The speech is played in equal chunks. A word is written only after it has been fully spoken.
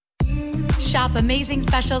Shop amazing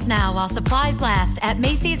specials now while supplies last at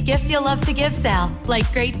Macy's Gifts You'll Love to Give sale.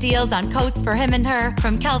 Like great deals on coats for him and her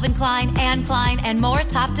from Calvin Klein, Anne Klein, and more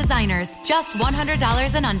top designers. Just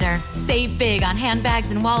 $100 and under. Save big on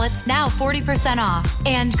handbags and wallets, now 40% off.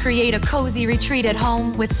 And create a cozy retreat at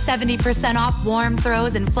home with 70% off warm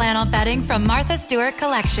throws and flannel bedding from Martha Stewart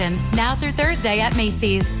Collection. Now through Thursday at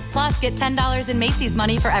Macy's. Plus, get $10 in Macy's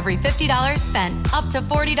money for every $50 spent. Up to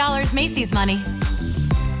 $40 Macy's money.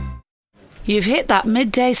 You've hit that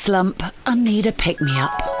midday slump and need a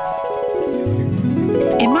pick-me-up.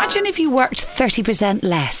 Imagine if you worked 30%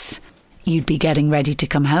 less. You'd be getting ready to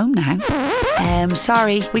come home now.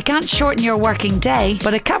 Sorry, we can't shorten your working day,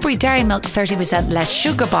 but a Cadbury Dairy Milk 30% less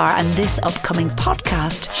sugar bar and this upcoming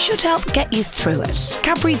podcast should help get you through it.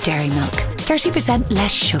 Cadbury Dairy Milk, 30%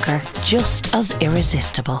 less sugar, just as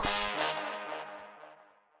irresistible.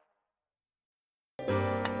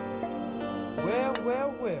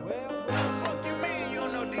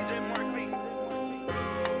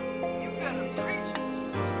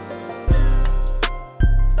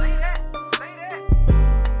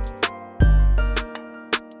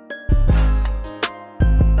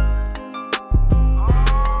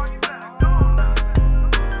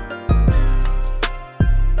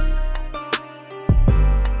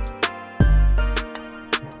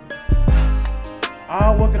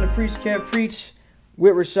 Welcome to Preach Kev Preach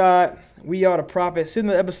with Rashad. We are the prophets. In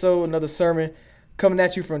the episode, another sermon coming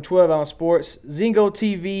at you from 12 Ounce Sports, Zingo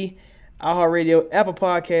TV, iHeartRadio, Apple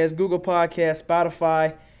Podcasts, Google Podcasts,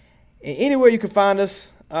 Spotify, and anywhere you can find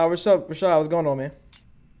us. What's up, Rashad? What's going on, man?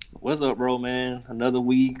 What's up, bro, man? Another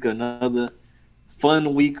week, another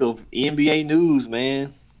fun week of NBA news,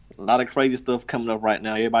 man. A lot of crazy stuff coming up right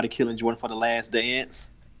now. Everybody killing Jordan for the last dance.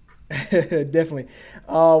 Definitely.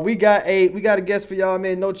 We got a guest for y'all,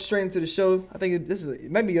 man. No straight into the show. I think this is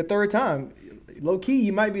maybe your third time. Low key,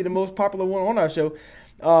 you might be the most popular one on our show.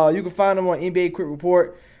 You can find them on NBA Quick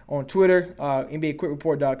Report on Twitter,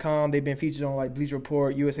 NBAQuickReport.com. They've been featured on like Bleacher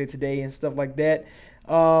Report, USA Today, and stuff like that.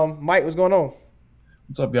 Mike, what's going on?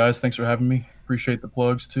 What's up, guys? Thanks for having me. Appreciate the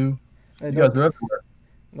plugs too. Hey, you guys are everywhere.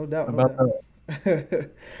 No doubt.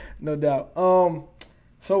 No doubt.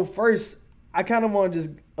 So first, I kind of want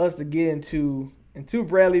us to get into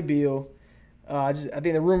Bradley Beal. I think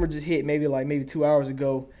the rumor just hit maybe 2 hours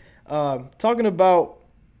ago, talking about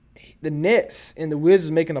the Nets and the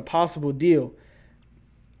Wizards making a possible deal.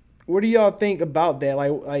 What do y'all think about that?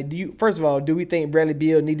 Like, first of all, do we think Bradley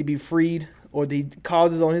Beal need to be freed, or the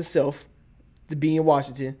causes on himself to be in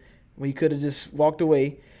Washington when he could have just walked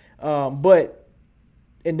away? And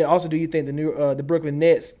then also, do you think the Brooklyn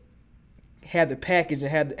Nets had the package and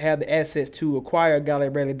had the assets to acquire a guy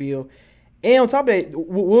like Bradley Beal? And on top of that,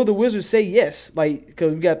 will the Wizards say yes? Like,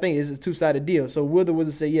 because we got to think it's a two-sided deal. So will the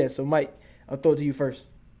Wizards say yes? So Mike, I'll throw it to you first.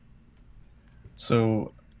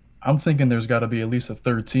 So I'm thinking there's got to be at least a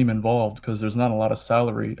third team involved, because there's not a lot of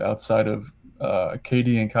salary outside of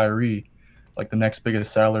KD and Kyrie. Like, the next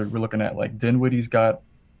biggest salary we're looking at, like Dinwiddie's got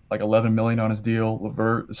like $11 million on his deal.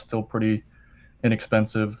 LeVert is still pretty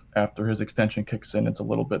inexpensive. After his extension kicks in, it's a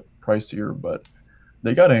little bit pricier, but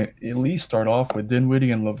they got to at least start off with Dinwiddie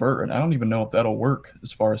and LeVert, and I don't even know if that'll work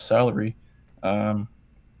as far as salary. And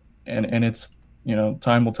it's,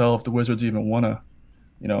 time will tell if the Wizards even want to,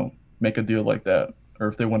 make a deal like that, or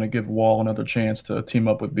if they want to give Wall another chance to team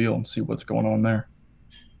up with Beal and see what's going on there.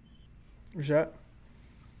 Rashad?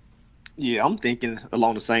 Yeah, I'm thinking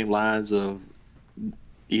along those same lines of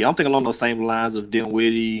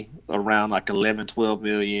Dinwiddie around like 11, 12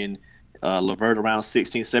 million, LeVert around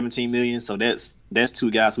 16, 17 million. So that's two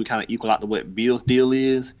guys who kind of equal out to what Beal's deal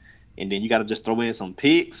is. And then you got to just throw in some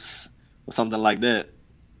picks or something like that.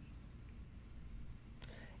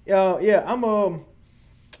 Yeah, I'm on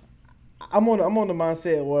the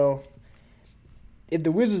mindset, well, if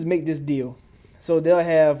the Wizards make this deal, so they'll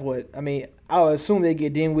have I'll assume they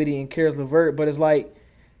get Dinwiddie and Caris LeVert, but it's like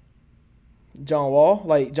John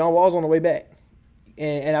Wall's on the way back.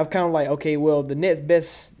 And I'm kind of like, okay, well, the Nets'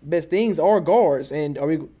 best things are guards. And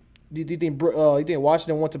do you think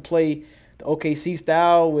Washington wants to play the OKC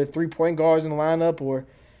style with 3-point guards in the lineup, or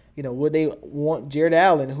would they want Jared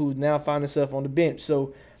Allen, who now found himself on the bench?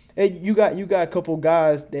 So you got a couple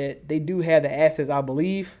guys that they do have the assets, I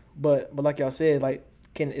believe, but like y'all said, like,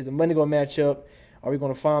 is the money going to match up? Are we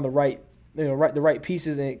going to find the right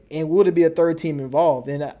pieces, and will there be a third team involved?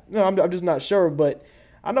 And I'm just not sure, but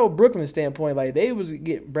I know Brooklyn's standpoint, like, they was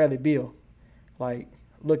get Bradley Beal, like,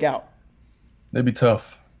 look out. They'd be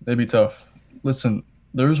tough. Listen,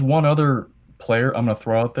 there's one other player I'm going to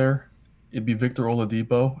throw out there. It'd be Victor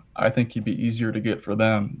Oladipo. I think he'd be easier to get for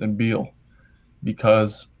them than Beal,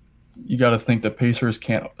 because you got to think the Pacers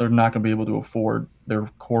they're not going to be able to afford their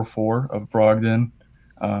core four of Brogdon,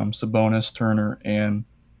 Sabonis, Turner, and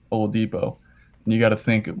Oladipo. And you got to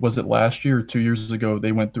think, was it last year or 2 years ago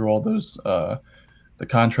they went through all those the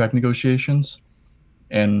contract negotiations,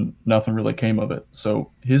 and nothing really came of it. So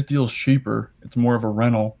his deal's cheaper. It's more of a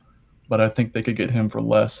rental, but I think they could get him for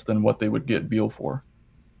less than what they would get Beal for.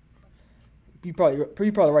 You're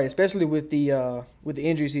probably right, especially with the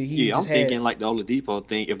injuries he I'm just thinking had. like the Oladipo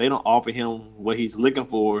thing. If they don't offer him what he's looking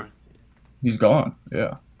for, He's gone.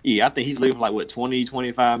 Yeah. I think he's looking for like what 20,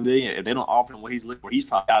 25 million. If they don't offer him what he's looking for, he's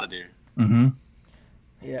probably out of there. Mm-hmm.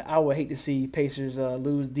 Yeah, I would hate to see Pacers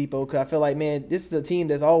lose Depot because I feel like, man, this is a team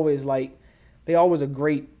that's always like they always a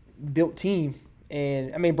great built team.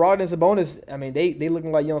 And I mean, Brogdon and Sabonis, I mean, they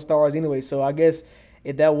looking like young stars anyway. So I guess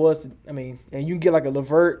if that was, I mean, and you can get like a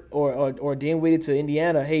LeVert or Dinwiddie to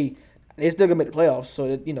Indiana, hey, they still gonna make the playoffs. So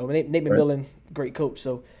that Nate McMillan, great coach.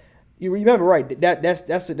 So you remember right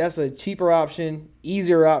that's a cheaper option,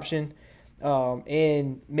 easier option,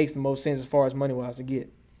 and makes the most sense as far as money wise to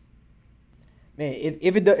get. Man,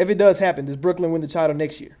 if it does happen, does Brooklyn win the title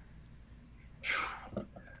next year?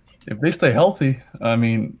 If they stay healthy, I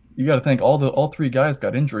mean, you got to think all three guys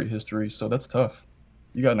got injury history, so that's tough.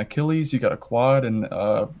 You got an Achilles, you got a quad, and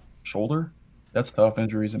shoulder. That's tough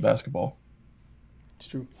injuries in basketball. It's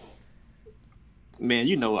true. Man,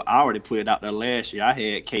 I already put it out there last year. I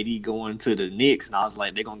had KD going to the Knicks, and I was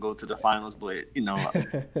like, they're gonna go to the finals. But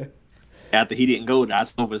after he didn't go, I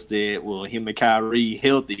said, well, him and Kyrie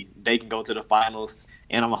healthy, they can go to the finals.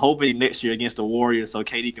 And I'm hoping next year against the Warriors, so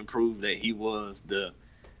KD can prove that he was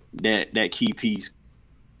that key piece,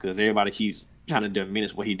 because everybody keeps trying to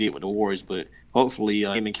diminish what he did with the Warriors. But hopefully,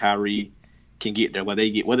 him and Kyrie can get there. Whether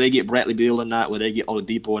they get Bradley Beal or not, whether they get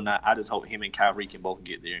Oladipo or not, I just hope him and Kyrie can both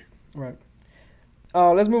get there. Right.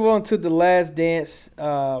 Let's move on to The Last Dance.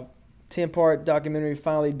 10-part documentary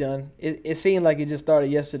finally done. It seemed like it just started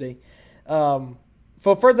yesterday.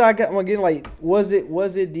 For first, I want to get like, was it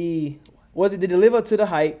did it live up to the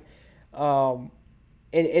hype? And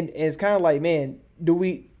it's kind of like, man, do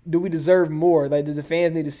we deserve more? Like, do the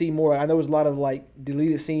fans need to see more? I know there's a lot of like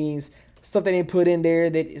deleted scenes, stuff they didn't put in there.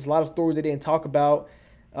 That is a lot of stories they didn't talk about.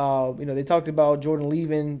 They talked about Jordan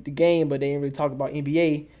leaving the game, but they didn't really talk about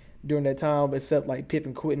NBA during that time, except like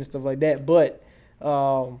Pippen quitting and stuff like that. But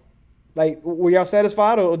like, were y'all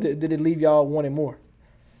satisfied, or did it leave y'all wanting more?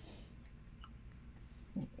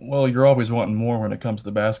 Well, you're always wanting more when it comes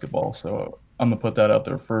to basketball, so I'm gonna put that out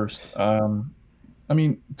there first. I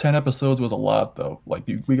mean, 10 episodes was a lot, though. Like,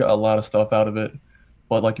 we got a lot of stuff out of it,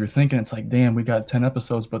 but like you're thinking, it's like, damn, we got 10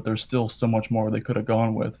 episodes, but there's still so much more they could have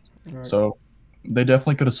gone with. Right. So they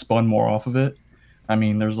definitely could have spun more off of it. I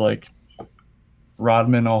mean, there's like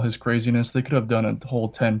Rodman, all his craziness. They could have done a whole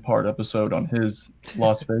 10-part episode on his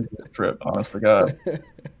Las Vegas trip, honest to God.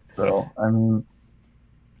 So, I mean,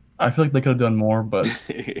 I feel like they could have done more, but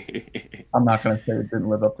I'm not going to say it didn't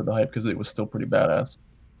live up to the hype because it was still pretty badass.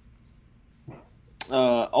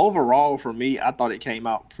 Overall, for me, I thought it came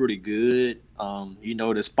out pretty good.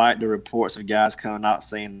 Despite the reports of guys coming out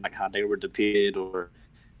saying like how they were depicted, or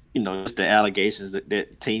just the allegations that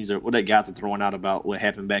that guys are throwing out about what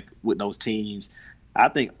happened back with those teams. I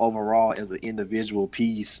think overall, as an individual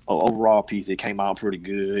piece, or overall piece, it came out pretty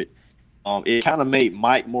good. It kind of made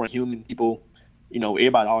Mike more human. People,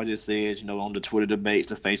 everybody always just says, on the Twitter debates,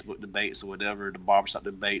 the Facebook debates, or whatever, the barbershop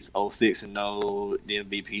debates, 06 and 0, the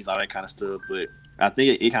MVPs, all that kind of stuff. But I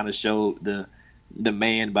think it kind of showed the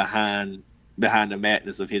man behind the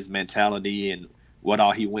madness of his mentality and what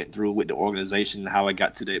all he went through with the organization and how it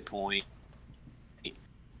got to that point.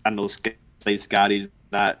 I know say Scotty's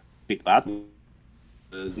not big, but I think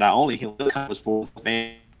it was not only him, it was for his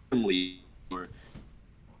family. Or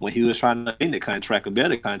when he was trying to end the contract, a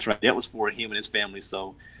better contract, that was for him and his family.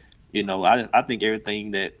 So, I think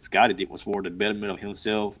everything that Scotty did was for the betterment of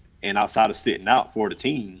himself and outside of sitting out for the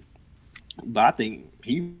team. But I think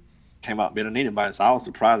he came out better than anybody, so I was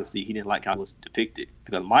surprised to see he didn't like how it was depicted,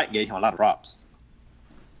 because Mike gave him a lot of props.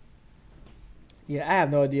 Yeah, I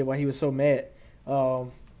have no idea why he was so mad.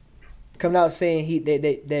 Coming out saying he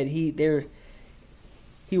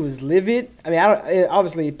was livid. I mean,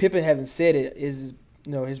 obviously Pippen haven't said it is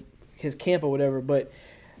his camp or whatever, but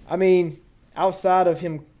I mean, outside of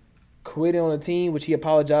him quitting on the team, which he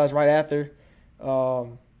apologized right after,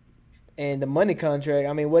 and the money contract,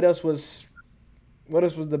 I mean, what else was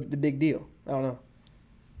the big deal? I don't know.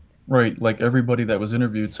 Right, like everybody that was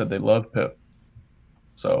interviewed said they loved Pip,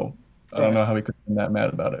 so I don't know how he could have been that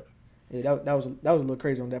mad about it. Yeah, that was a little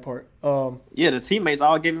crazy on that part. The teammates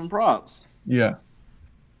all gave him props. Yeah.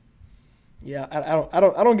 Yeah,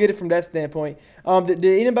 I don't get it from that standpoint. Did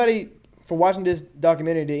anybody from watching this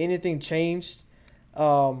documentary, did anything change?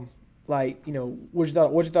 Like, you know, what you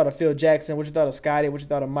thought of Phil Jackson, what you thought of Scotty, what you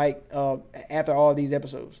thought of Mike after all these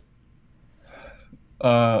episodes?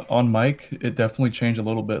 On Mike, it definitely changed a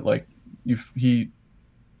little bit. Like it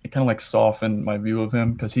kind of like softened my view of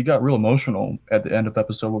him because he got real emotional at the end of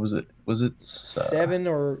episode. What was it? Was it Seven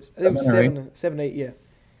or it was seven, 8, yeah.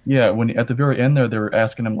 Yeah, when at the very end there, they were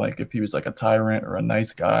asking him like if he was like a tyrant or a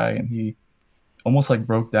nice guy, and he almost like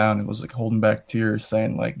broke down and was like holding back tears,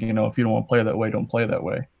 saying like, you know, if you don't want to play that way, don't play that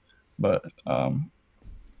way. But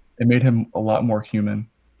it made him a lot more human,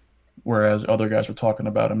 whereas other guys were talking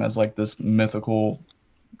about him as like this mythical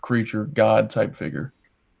creature, god type figure.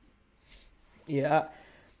 Yeah,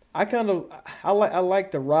 I like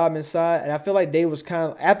the Rodman side, and I feel like they was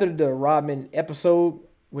kind of after the Rodman episode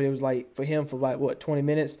when it was like for him for like what 20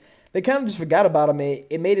 minutes, they kind of just forgot about him.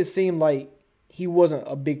 It made it seem like he wasn't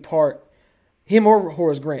a big part, him or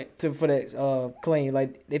Horace Grant for that claim.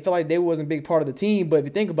 Like they felt like they wasn't a big part of the team. But if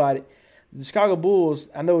you think about it, the Chicago Bulls,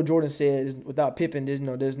 I know Jordan said without Pippen,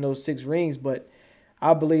 there's no 6 rings, but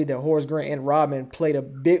I believe that Horace Grant and Rodman played a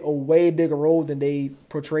way bigger role than they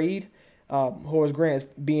portrayed. Horace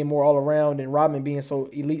Grant being more all around and Rodman being so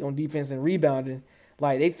elite on defense and rebounding.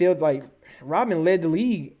 Like they felt like Rodman led the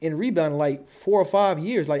league in rebounding like 4 or 5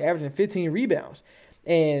 years, like averaging 15 rebounds.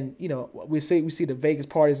 And you know we see the Vegas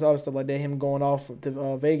parties and all that stuff like that, him going off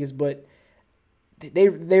to Vegas, but they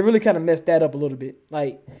really kind of messed that up a little bit.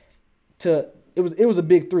 Like it was a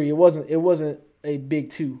big 3. It wasn't a big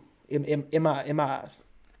 2 in my eyes.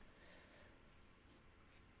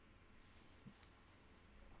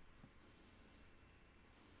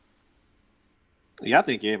 Yeah, I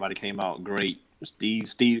think everybody came out great.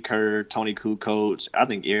 Steve Kerr, Tony Kukoc. I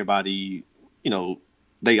think everybody, you know,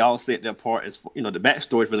 they all set their part. As you know, the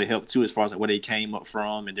backstories really helped too, as far as like where they came up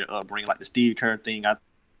from and their upbringing. Like the Steve Kerr thing, I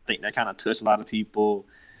think that kind of touched a lot of people.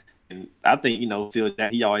 And I think, you know, Phil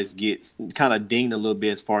that he always gets kind of dinged a little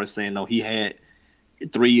bit as far as saying, no, he had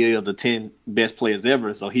 3 of the 10 best players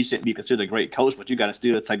ever, so he shouldn't be considered a great coach. But you got to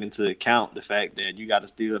still take into account the fact that you got to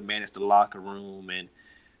still manage the locker room and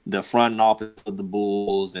the front office of the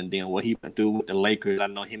Bulls, and then what he went through with the Lakers. I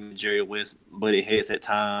know him and Jerry West butted heads at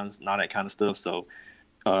times and all that kind of stuff. So,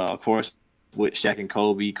 of course, with Shaq and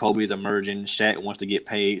Kobe's emerging. Shaq wants to get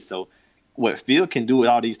paid. So, what Phil can do with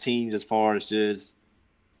all these teams as far as just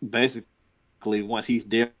basically once he's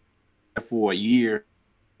there for a year,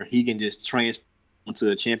 he can just transfer to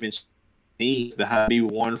a championship team behind me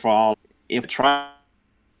one for all and try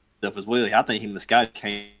stuff as well. I think him and Scott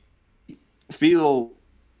can't feel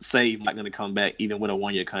say not going to come back even with a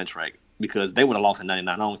 1-year contract because they would have lost in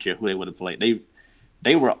 99. I don't care who they would have played.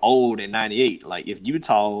 They were old in 98. Like if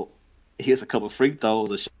Utah hits a couple of free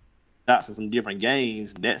throws or shots in some different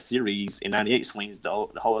games, that series in 98 swings the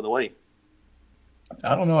whole other way.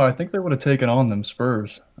 I don't know. I think they would have taken on them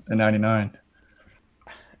Spurs in 99.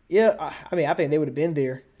 Yeah, I mean, I think they would have been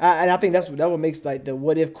there. And I think that what makes like the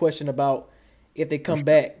what if question about if they come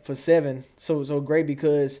back for 7 so great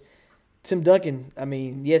because Tim Duncan, I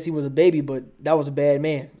mean, yes, he was a baby, but that was a bad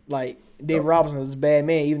man. Like Dave Robinson was a bad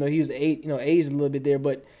man, even though he was aged a little bit there,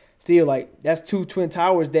 but still, like that's 2 twin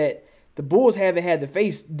towers that the Bulls haven't had to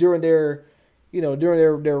face during their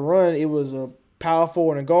run. It was a power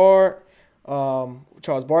forward and a guard.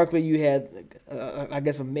 Charles Barkley, you had, I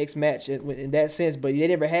guess, a mixed match in that sense, but they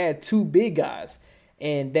never had 2 big guys,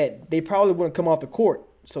 and that they probably wouldn't come off the court.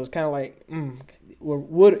 So it's kind of like,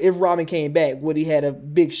 if Robin came back, would he had a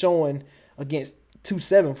big showing against 2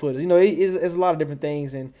 7-footers? You know, it's a lot of different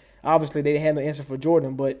things, and obviously they didn't have no answer for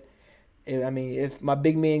Jordan. But if my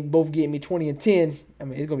big men both get me 20 and 10, I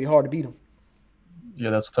mean, it's gonna be hard to beat them.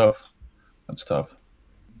 Yeah, that's tough. That's tough.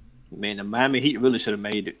 Man, the Miami Heat really should have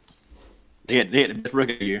made it. They had the best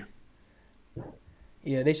record year.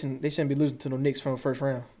 Yeah, they shouldn't be losing to the Knicks from the first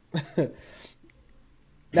round.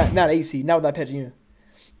 not AC, not without Patrick Ewing.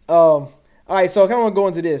 All right, so I kind of want to go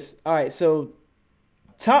into this. All right, so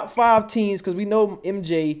top 5 teams, because we know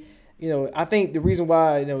MJ, you know, I think the reason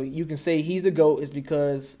why, you know, you can say he's the GOAT is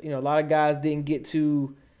because, you know, a lot of guys didn't get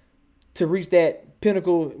to reach that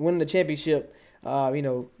pinnacle, winning the championship. You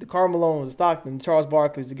know, the Karl Malones, the Stockton, the Charles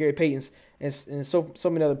Barkley, the Gary Paytons, and so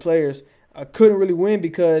many other players couldn't really win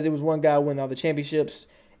because it was one guy winning all the championships.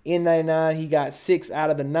 In 99, he got 6 out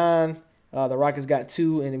of the 9. The Rockets got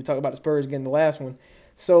 2, and we talked about the Spurs getting the last one.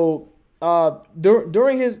 So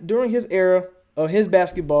during his era of his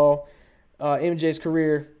basketball, MJ's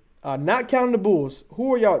career, not counting the Bulls,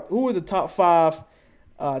 who are the top 5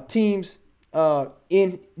 teams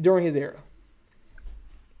during his era?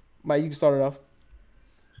 Mike, you can start it off.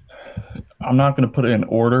 I'm not going to put it in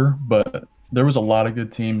order, but there was a lot of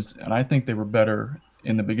good teams, and I think they were better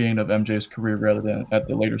in the beginning of MJ's career rather than at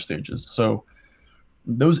the later stages. So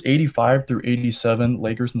those 85 through 87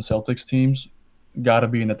 Lakers and Celtics teams got to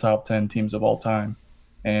be in the top 10 teams of all time.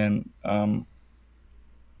 And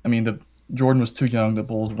I mean, the Jordan was too young. The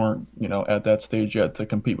Bulls weren't, at that stage yet to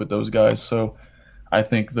compete with those guys. So I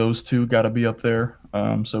think those two got to be up there.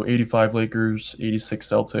 So 85 Lakers, 86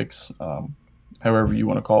 Celtics, however you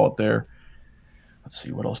want to call it there. Let's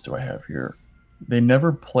see, what else do I have here? They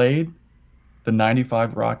never played the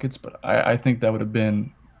 95 Rockets, but I think that would have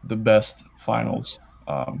been the best finals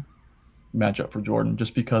matchup for Jordan,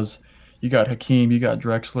 just because you got Hakeem, you got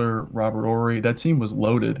Drexler, Robert Horry. That team was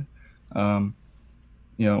loaded. It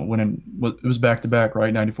was back-to-back,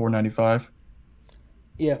 right? 94, 95?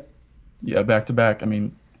 Yeah. Yeah, back-to-back. I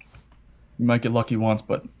mean, you might get lucky once,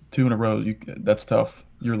 but 2 in a row, that's tough.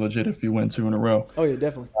 You're legit if you win 2 in a row. Oh, yeah,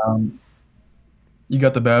 definitely. You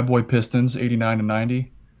got the bad boy Pistons, 89 and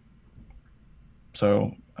 90.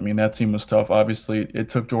 So, I mean, that team was tough. Obviously, it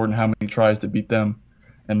took Jordan how many tries to beat them.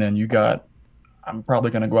 And then you got, I'm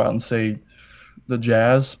probably going to go out and say the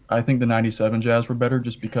Jazz. I think the 97 Jazz were better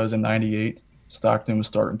just because in 98, Stockton was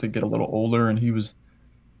starting to get a little older and he was,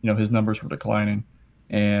 his numbers were declining.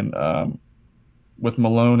 And with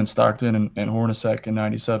Malone and Stockton and Hornacek in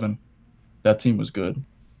 97, that team was good.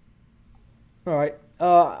 All right.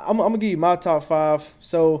 I'm going to give you my top 5.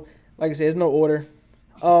 So, like I said, there's no order.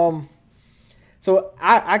 So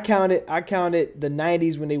I counted the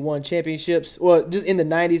 90s when they won championships. Well, just in the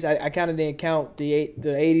 90s, I counted didn't count the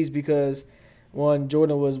 80s because one,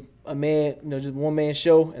 Jordan was a man, just one man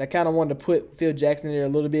show, and I kind of wanted to put Phil Jackson in there a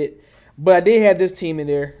little bit, but I did have this team in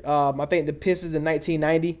there. I think the Pistons in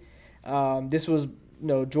 1990. This was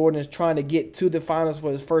Jordan is trying to get to the finals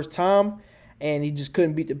for his first time, and he just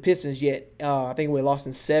couldn't beat the Pistons yet. I think we lost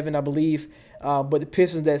in 7, I believe. But the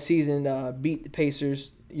Pistons that season beat the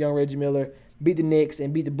Pacers, young Reggie Miller, beat the Knicks,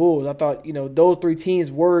 and beat the Bulls. I thought, those 3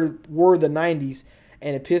 teams were the 90s,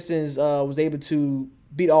 and the Pistons was able to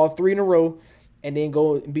beat all 3 in a row and then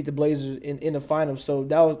go and beat the Blazers in the finals. So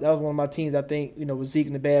that was one of my teams, I think, with Zeke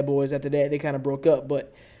and the Bad Boys. After that, they kind of broke up,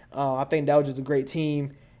 but I think that was just a great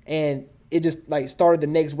team, and it just started the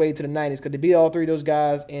next wave to the 90s because they beat all 3 of those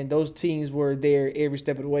guys, and those teams were there every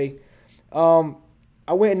step of the way. I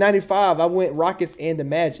went in 95. I went Rockets and the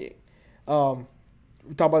Magic.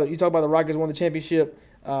 You talk about the Rockets won the championship.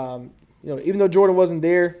 Even though Jordan wasn't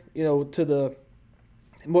there, to the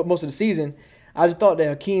most of the season, I just thought that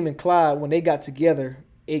Hakeem and Clyde, when they got together,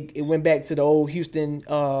 it went back to the old Houston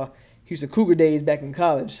Cougar days back in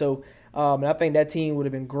college. So, and I think that team would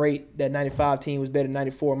have been great. That 95 team was better than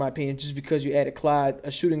 94 in my opinion, just because you added Clyde,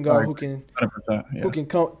 a shooting guard who can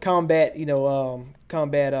combat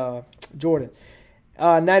Jordan.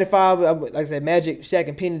 95, like I said, Magic, Shaq,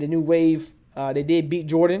 and Penny, the new wave. They did beat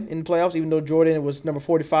Jordan in the playoffs, even though Jordan was number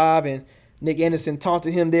 45, and Nick Anderson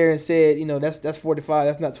taunted him there and said, that's 45,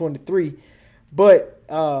 that's not 23. But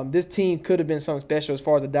this team could have been something special as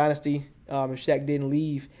far as a dynasty if Shaq didn't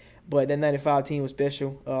leave. But that 95 team was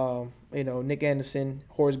special. Nick Anderson,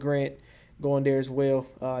 Horace Grant going there as well.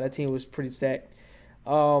 That team was pretty stacked.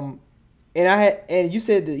 And you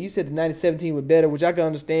said the 97 team was better, which I can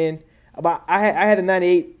understand. But I had the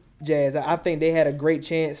 98 Jazz. I think they had a great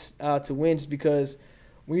chance to win just because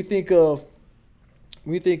when you think of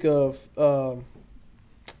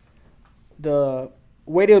the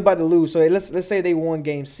way they were about to lose. So let's say they won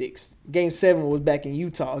Game 6. Game 7 was back in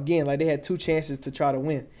Utah again. They had 2 chances to try to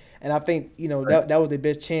win, and I think that was their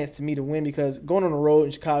best chance to me to win because going on the road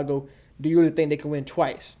in Chicago, do you really think they can win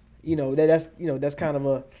twice? That's kind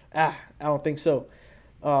of I don't think so.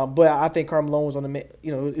 But I think Karl Malone was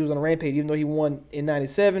he was on a rampage. Even though he won in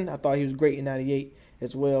 97, I thought he was great in 98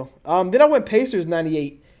 as well. Then I went Pacers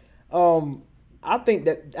 98. I think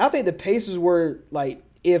the Pacers were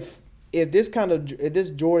if this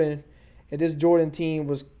Jordan team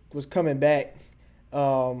was coming back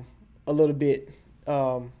a little bit,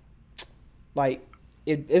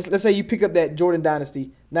 let's say you pick up that Jordan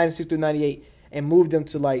dynasty 96 through 98 and move them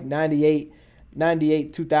to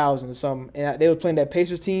 98, 2000 or something, and they were playing that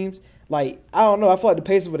Pacers teams. I don't know. I feel like the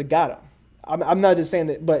Pacers would have got them. I'm not just saying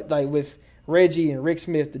that, but with Reggie and Rick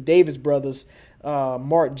Smith, the Davis brothers,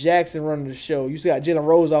 Mark Jackson running the show. You still got Jalen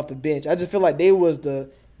Rose off the bench. I just feel like they was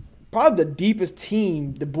probably the deepest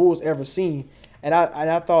team the Bulls ever seen, and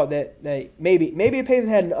I thought that maybe if Pacers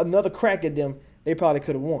had another crack at them, they probably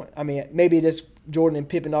could have won. I mean, maybe just Jordan and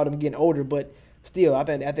Pippen, all them getting older, but still, I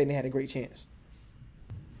think they had a great chance.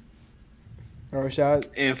 All right, Rashad.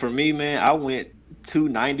 And for me, man, I went 2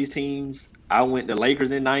 90s teams. I went the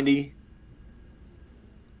Lakers in 90.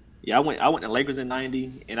 Yeah, I went to Lakers in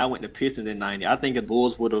 '90, and I went to Pistons in '90. I think if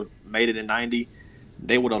Bulls would have made it in '90,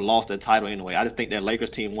 they would have lost the title anyway. I just think that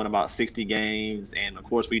Lakers team won about 60 games, and of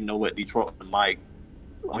course we know what Detroit was like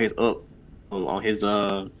on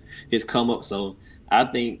his come up. So I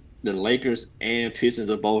think the Lakers and Pistons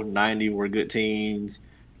of both '90 were good teams.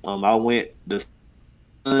 I went the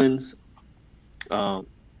Suns. If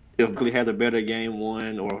Barkley has a better game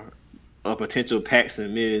one or a potential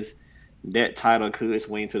Paxson miss, that title could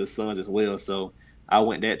swing to the Suns as well. So I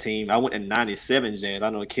went that team. I went in '97 Jazz. I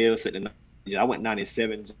know Kev said I went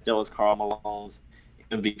 '97. That was Karl Malone's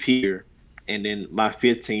MVP year. And then my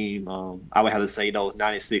fifth team, I would have to say those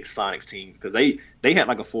 '96 Sonics team because they had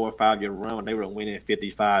like a 4 or 5 year run. They were winning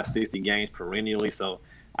 55, 60 games perennially. So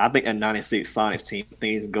I think at '96 Sonics team,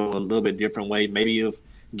 things go a little bit different way. Maybe if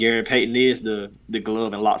Gary Payton is the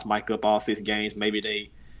glove and locks Mike up all 6 games, maybe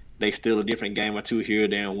they steal a different game or two here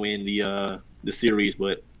there and win the series.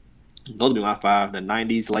 But those would be my 5: the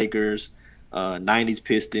 '90s Lakers, '90s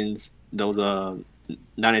Pistons, those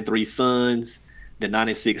 '93 Suns, the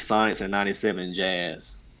 '96 Sonics, and '97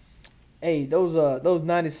 Jazz. Hey, those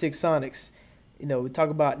 '96 Sonics. We talk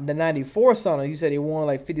about the '94 Sonics. You said they won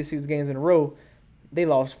like 56 games in a row. They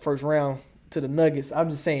lost first round to the Nuggets. I'm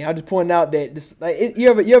just saying. I'm just pointing out that this. Like, you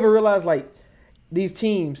ever realize like these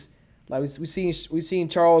teams. Like we seen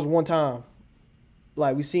Charles one time.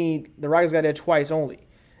 Like we seen the Rockets got there twice only,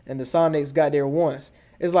 and the Sonics got there once.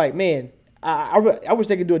 It's like, man, I wish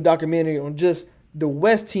they could do a documentary on just the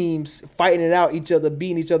West teams fighting it out, each other,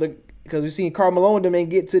 beating each other. Because we've seen Karl Malone them and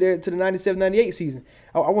get to the 97-98 season.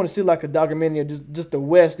 I want to see like a documentary of just the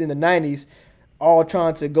West in the '90s, all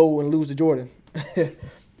trying to go and lose to Jordan as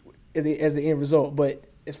the end result. But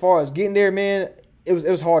as far as getting there, man, it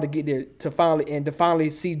was hard to get there to finally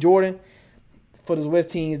see Jordan for those West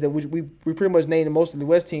teams that we pretty much named most of the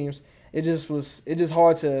West teams. It just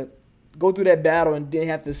hard to go through that battle and then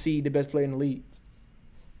have to see the best player in the league.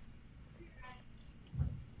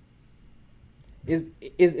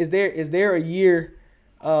 Is there a year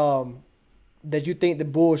that you think the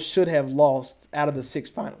Bulls should have lost out of the 6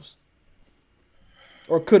 finals,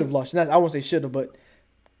 or could have lost? I won't say should have, but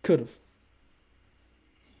could have.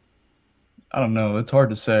 I don't know. It's hard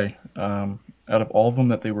to say. Out of all of them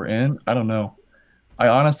that they were in, I don't know. I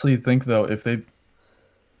honestly think though, if they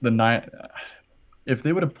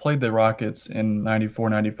would have played the Rockets in '94,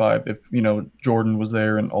 '95, if Jordan was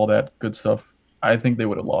there and all that good stuff, I think they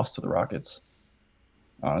would have lost to the Rockets.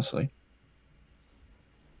 Honestly.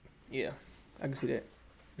 Yeah, I can see that.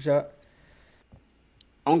 Rashad?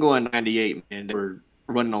 I'm going '98, man. They were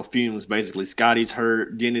running on fumes basically. Scotty's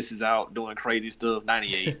hurt, Dennis is out doing crazy stuff.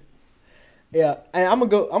 '98. Yeah, and I'm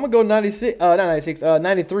gonna go 96. Not 96.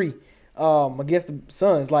 93. Against the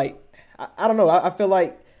Suns. Like I don't know. I feel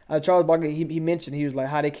like Charles Barkley. He mentioned he was like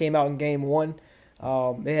how they came out in game 1.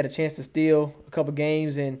 They had a chance to steal a couple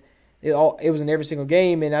games, and it was in every single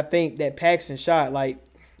game. And I think that Paxson shot, like,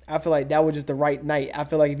 I feel like that was just the right night. I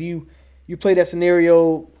feel like if you play that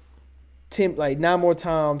scenario 9 more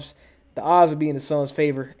times, the odds would be in the Suns'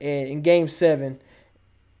 favor. And in game 7,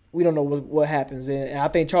 we don't know what happens. And I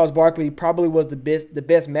think Charles Barkley probably was the best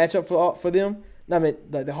matchup for them. I mean,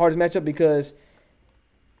 the hardest matchup because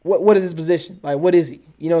what is his position? Like, what is he?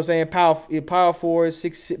 You know what I'm saying? Power forward,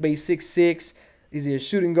 6'6", but he's 6'6". He's a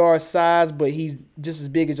shooting guard size, but he's just as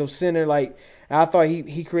big as your center. Like, I thought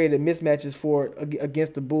he created mismatches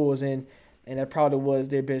against the Bulls, and that probably was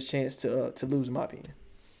their best chance to lose, in my opinion.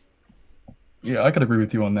 Yeah, I could agree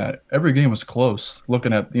with you on that. Every game was close.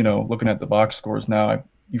 Looking at the box scores now,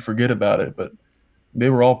 you forget about it, but they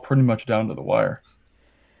were all pretty much down to the wire.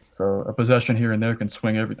 So a possession here and there can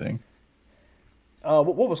swing everything.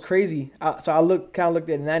 What was crazy? So I looked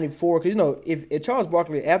at '94 because if Charles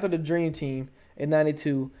Barkley after the Dream Team in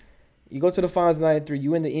 '92, you go to the finals in '93,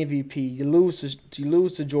 you win the MVP, you lose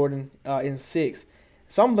to Jordan in 6.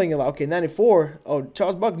 So I'm thinking like, okay, '94,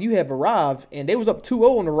 Charles Barkley, you have arrived, and they was up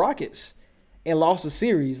 2-0 on the Rockets and lost the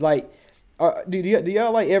series. Like, do you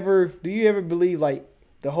ever believe like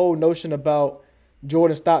the whole notion about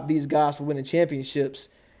Jordan stopped these guys from winning championships?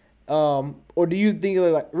 Or do you think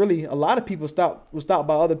like really a lot of people was stopped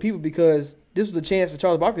by other people because this was a chance for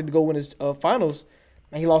Charles Barkley to go win his finals,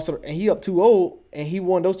 and he lost and he up 2-0 and he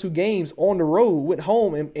won those 2 games on the road, went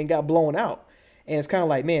home and got blown out. And it's kind of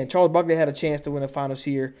like, man, Charles Barkley had a chance to win the finals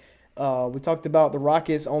here. We talked about the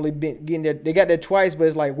Rockets only getting there. They got there twice, but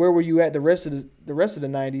it's like, where were you at the rest of the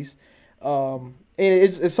 '90s? And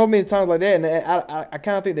it's so many times like that. And I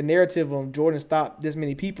kind of think the narrative of Jordan stopped this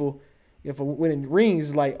many people for winning rings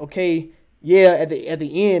is like, okay, yeah, at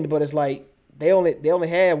the end, but it's like they only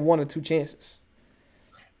had 1 or 2 chances.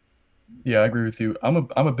 Yeah, I agree with you. I'm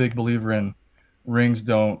a big believer in rings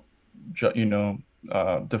don't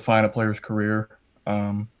define a player's career.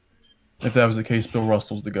 Um, if that was the case, Bill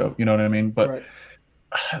Russell's the GOAT. You know what I mean? But Right.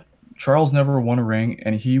 Charles never won a ring,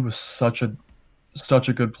 and he was such a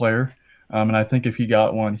good player. And I think if he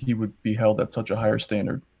got one, he would be held at such a higher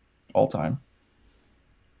standard all time.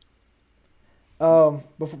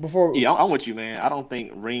 Before Yeah, I'm with you, man. I don't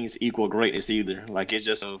think rings equal greatness either. Like it's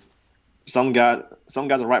just some guys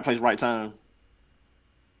are right place, right time.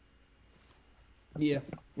 yeah,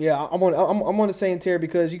 yeah, I'm on the same tier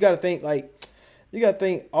because you got to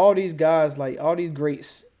think all these guys like all these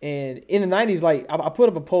greats and in the '90s like I put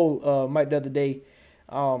up a poll Mike the other day,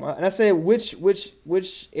 and I said which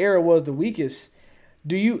era was the weakest.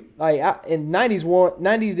 Do you in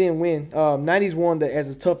 '90s didn't win. '90s won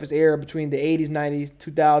as the toughest era between the '80s, '90s,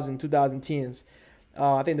 2000, 2010s.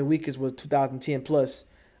 I think the weakest was 2010 plus.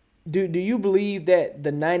 Do you believe that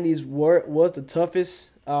the '90s was the toughest?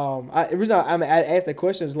 The reason I asked that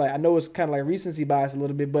question is like I know it's kind of like recency bias a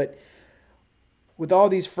little bit, but with all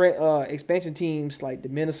these expansion teams like the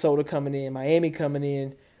Minnesota coming in, Miami coming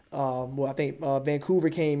in, well I think Vancouver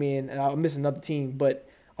came in. And I'm missing another team, but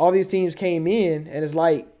all these teams came in, and it's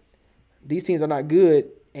like these teams are not good,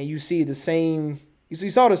 and you see the same. You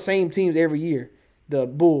saw the same teams every year: the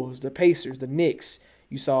Bulls, the Pacers, the Knicks.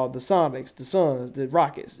 You saw the Sonics, the Suns, the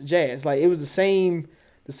Rockets, the Jazz. Like it was the same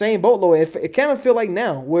boatload. It kind of feel like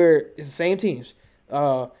now where it's the same teams.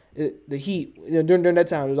 The Heat during that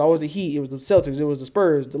time it was always the Heat. It was the Celtics. It was the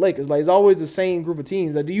Spurs, the Lakers. Like it's always the same group of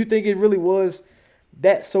teams. Like, do you think it really was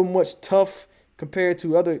that so much tough compared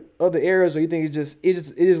to other eras, or you think it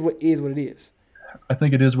is what it is? I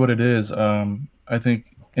think it is what it is. I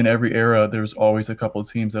think in every era, there's always a couple of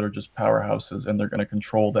teams that are just powerhouses, and they're going to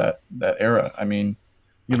control that era. I mean,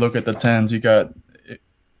 you look at the tens, you got,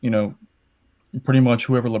 you know, pretty much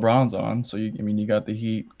whoever LeBron's on. So you got the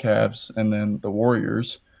Heat, Cavs, and then the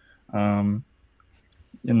Warriors. Um,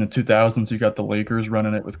 in the 2000s, you got the Lakers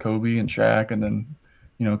running it with Kobe and Shaq, and then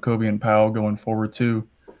Kobe and Powell going forward too.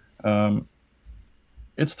 Um,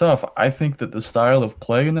 it's tough. I think that the style of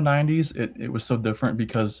play in the 90s, it was so different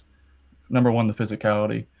because number one, the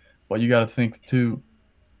physicality, but you got to think too,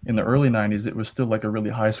 in the early 90s, it was still like a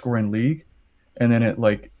really high scoring league. And then it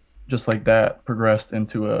like, just like that progressed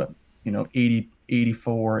into a, 80,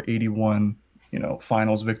 84, 81,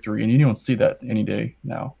 finals victory. And you don't see that any day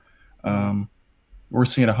now. We're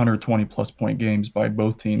seeing 120 plus point games by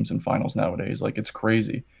both teams in finals nowadays. Like it's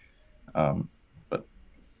crazy. But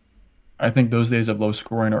I think those days of low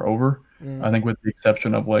scoring are over. I think with the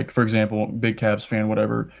exception of like, for example, big Cavs fan,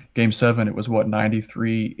 whatever, game 7, it was what,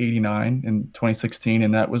 93-89 in 2016.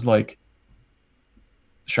 And that was like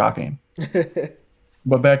shocking.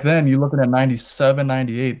 But back then you looking at 97,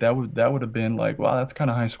 98, that would have been like, wow, that's kind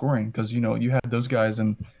of high scoring. Cause you had those guys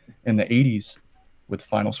in the 80s with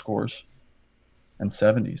final scores and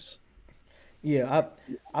 70s. Yeah,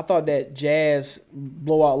 I thought that Jazz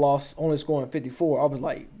blowout loss only scoring 54. I was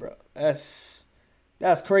like, bro, that's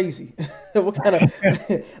crazy. What kind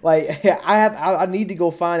of like I need to go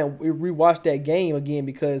find and rewatch that game again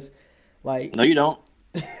because like No, you don't.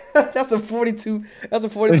 that's a 42 that's a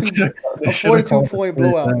 42 point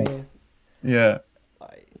blowout, man. Yeah.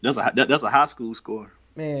 Like That's a high school score.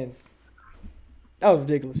 man, that was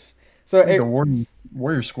ridiculous. So I think the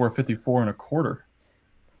Warriors score 54 and a quarter.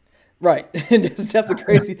 right, that's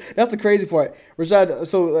the crazy part. Rashad,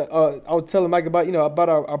 so I was telling Mike about about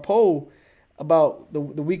our poll about the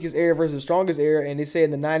weakest era versus the strongest era, and they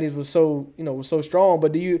said the '90s was was so strong.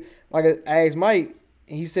 But do you like I asked Mike,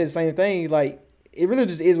 and he said the same thing. Like it really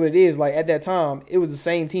just is what it is. Like at that time, it was the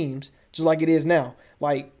same teams, just like it is now.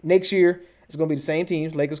 Like next year, it's gonna be the same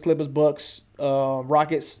teams: Lakers, Clippers, Bucks,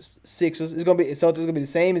 Rockets, Sixers. It's gonna be Celtics. It's gonna be the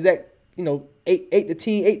same as that. 8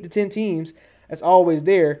 to 10 teams. That's always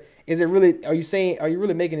there. Is it really? Are you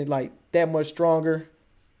really making it like that much stronger?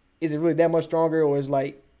 Is it really that much stronger, or is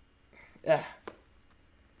like, ah,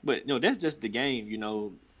 But that's just the game.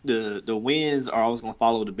 The wins are always going to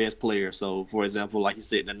follow the best player. So, for example, like you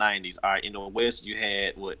said in the '90s, all right, in the West you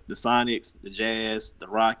had the Sonics, the Jazz, the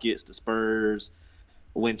Rockets, the Spurs.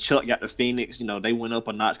 When Chuck got the Phoenix, they went up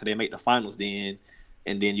a notch because they made the finals then,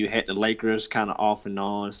 and then you had the Lakers kind of off and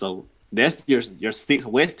on. So that's your 6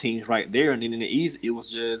 West teams right there, and then in the East it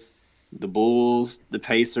was just the Bulls, the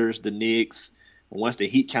Pacers, the Knicks. Once the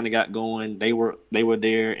Heat kind of got going, they were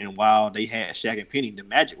there, and while they had Shaq and Penny, the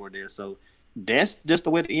Magic were there. So that's just the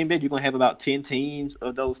way the NBA. You're gonna have about 10 teams.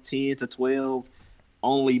 Of those 10 to 12,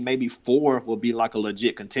 only maybe 4 will be like a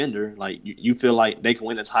legit contender. Like you feel like they can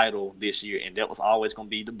win the title this year, and that was always gonna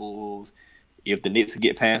be the Bulls. If the Knicks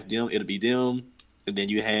get past them, it'll be them. And then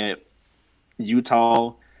you had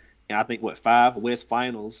Utah, and I think 5 West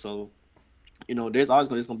Finals. So, there's always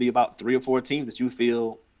going to be about 3 or 4 teams that you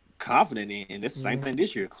feel confident in, and it's the same thing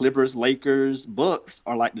this year. Clippers, Lakers, Bucks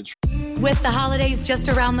are like the. With the holidays just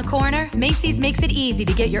around the corner, Macy's makes it easy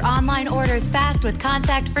to get your online orders fast with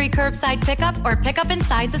contact-free curbside pickup or pickup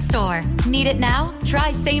inside the store. Need it now?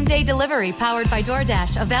 Try same-day delivery powered by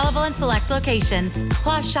DoorDash, available in select locations.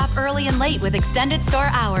 Plus, shop early and late with extended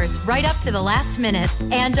store hours right up to the last minute.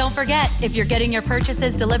 And don't forget, if you're getting your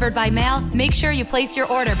purchases delivered by mail, make sure you place your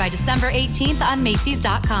order by December 18th on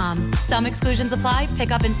Macys.com. Some exclusions apply.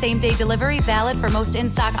 Pickup and same-day delivery valid for most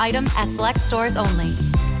in-stock items at select stores only.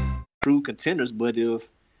 True contenders, but if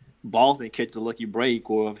Boston catches a lucky break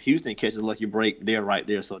or if Houston catches a lucky break, they're right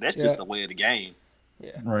there. So that's just the way of the game.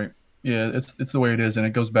 Yeah. Right. Yeah, it's the way it is, and it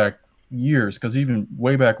goes back years, because even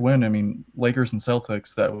way back when, I mean, Lakers and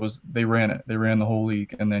Celtics, they ran it. They ran the whole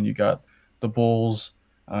league, and then you got the Bulls.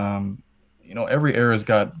 Every era's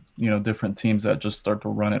got different teams that just start to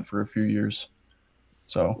run it for a few years.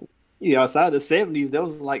 So. Yeah, outside of the 70s, there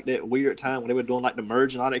was like that weird time when they were doing like the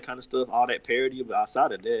merge and all that kind of stuff, all that parody. But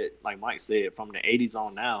outside of that, like Mike said, from the 80s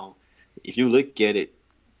on now, if you look at it,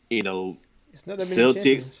 it's not that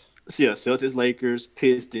many Celtics, Lakers,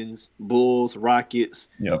 Pistons, Bulls, Rockets,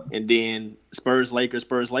 and then Spurs, Lakers.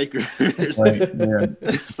 Right,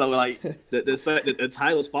 yeah. So like the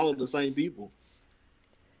titles follow the same people.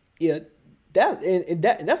 Yeah, that's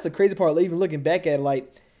the crazy part. Even looking back at it,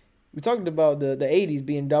 like. We're talking about the 80s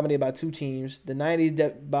being dominated by 2 teams, the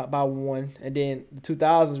 90s by 1, and then the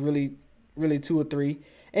 2000s really 2 or 3.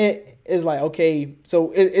 And it's like, okay,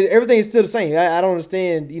 so everything is still the same. I don't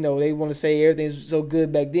understand, they want to say everything's so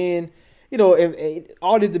good back then.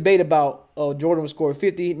 All this debate about Jordan was scoring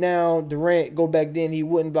 50 now, Durant go back then, he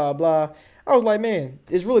wouldn't, blah, blah. I was like, man,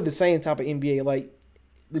 it's really the same type of NBA. Like,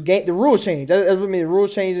 the rules change. That's what I mean. The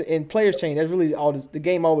rules change and players change. That's really all this. The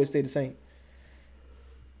game always stay the same.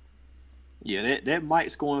 Yeah, that Mike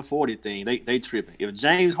scoring 40 thing, they tripping. If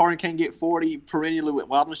James Harden can't get 40 perennially with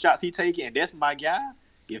all them shots he taking, and that's my guy,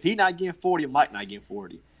 if he not getting 40, Mike not getting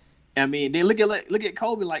 40. I mean, then look at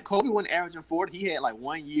Kobe. Like, Kobe wasn't averaging 40. He had like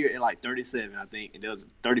 1 year at like 37, I think, and there was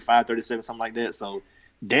 35, 37, something like that. So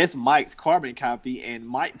that's Mike's carbon copy, and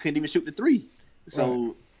Mike couldn't even shoot the 3.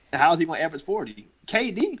 So how is he going to average 40?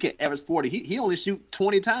 KD can average 40. He only shoot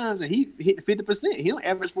 20 times, and he hit 50%. He don't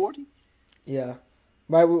average 40. Yeah.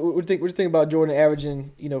 Right, what do you think about Jordan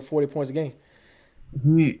averaging, 40 points a game?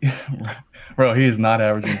 He is not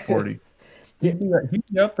averaging 40. He'd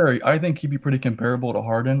be up there. I think he'd be pretty comparable to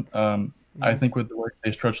Harden. I think with the way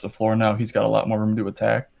they stretch the floor now, he's got a lot more room to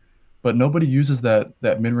attack. But nobody uses that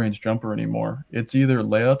mid-range jumper anymore. It's either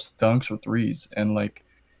layups, dunks, or threes. And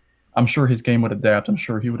I'm sure his game would adapt. I'm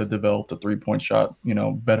sure he would have developed a 3-point shot,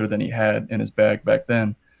 better than he had in his bag back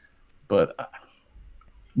then. But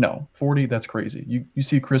no, 40, that's crazy. You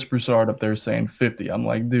see Chris Broussard up there saying 50. I'm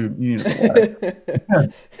like, dude, you need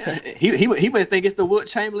to he would think it's the Wilt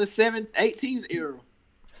Chamberlain 7-8 teams era.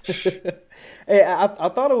 Hey, I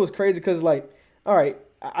thought it was crazy because, all right,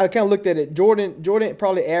 I kind of looked at it. Jordan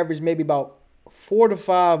probably averaged maybe about 4 to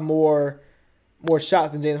 5 more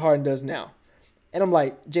shots than James Harden does now. And I'm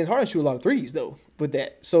like, James Harden shoot a lot of threes, though, with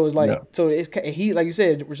that. So it's like, he, like you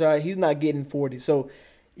said, Rashad, he's not getting 40. So,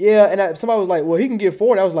 yeah, and somebody was like, well, he can get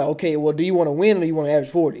 40. I was like, okay, well, do you want to win or do you want to average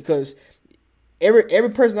 40? Because every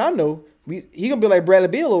person I know, he going to be like Bradley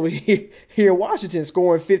Beal over here in Washington,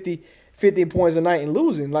 scoring 50 points a night and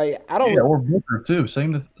losing. Like, I don't. Yeah, or Booker too.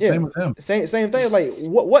 Same with him. Same thing. It's like,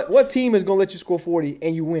 what team is going to let you score 40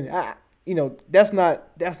 and you win? That's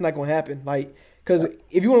not going to happen. Like, because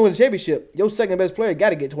if you want to win a championship, your second best player got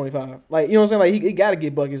to get 25. Like, you know what I'm saying? Like, he got to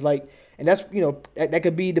get buckets. Like. And that's, that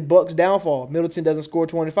could be the Bucks' downfall. Middleton doesn't score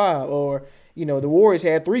 25. Or, the Warriors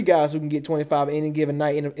had 3 guys who can get 25 any given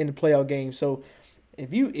night in the playoff game. So,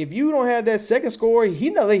 if you don't have that second scorer,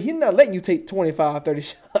 he's not letting you take 25, 30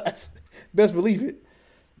 shots. Best believe it.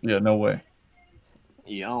 Yeah, no way.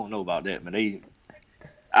 Yeah, I don't know about that, but I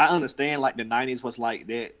understand, the 90s was like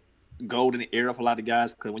that golden era for a lot of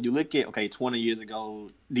guys, because when you look at 20 years ago,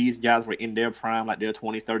 these guys were in their prime, they're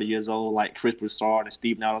 20, 30 years old, like Chris Broussard and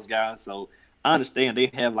Steve Nash, those guys. So I understand they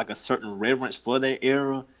have a certain reverence for their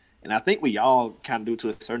era, and I think we all kind of do to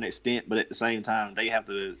a certain extent, but at the same time they have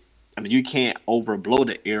to, you can't overblow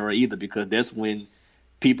the era either, because that's when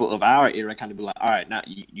people of our era kind of be like, all right, now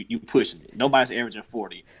you pushing it. Nobody's averaging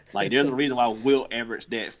 40. There's a reason why Will averaged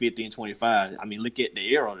that 50 and 25. Look at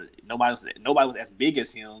the era. Nobody was as big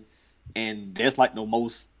as him. And that's the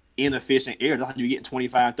most inefficient era. That's how you get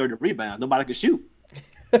 25, 30 rebounds. Nobody can shoot.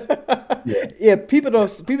 Yeah, people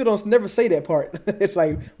don't never say that part. It's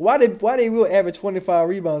like, why they will average 25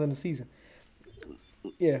 rebounds in the season?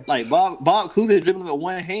 Yeah. Like Bob Cousy dribbling with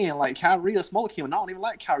one hand, like Kyrie will smoke him. And I don't even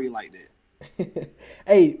like Kyrie like that.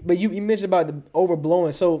 Hey, but you mentioned about the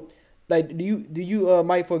overblowing. So, like, do you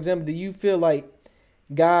Mike, for example, do you feel like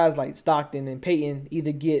guys like Stockton and Peyton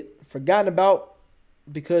either get forgotten about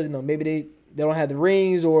because maybe they don't have the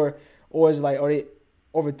rings, or is like, are they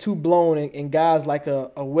over too blown, and guys like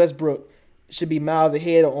a Westbrook should be miles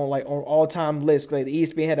ahead on all time lists? Like the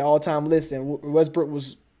ESPN had an all time list, and Westbrook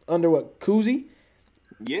was under what, Cousy?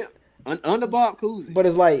 Yeah, under Bob Cousy. But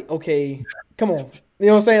it's like, okay, come on, you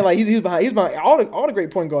know what I'm saying? Like he's behind all the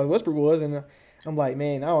great point guards Westbrook was, and I'm like,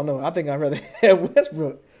 man, I don't know. I think I'd rather have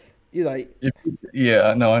Westbrook. You're like,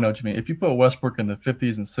 I know what you mean. If you put Westbrook in the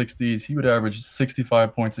 50s and 60s, he would average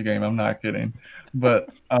 65 points a game. I'm not kidding. But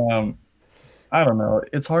I don't know.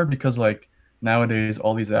 It's hard because like nowadays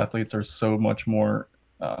all these athletes are so much more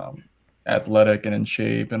athletic and in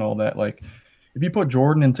shape and all that. Like if you put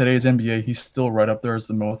Jordan in today's NBA, he's still right up there as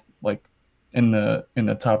the most like in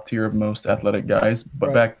the top tier of most athletic guys. But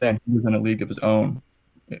Right. back then he was in a league of his own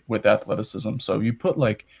with athleticism. So you put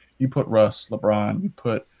Russ, LeBron, you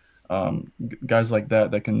put guys like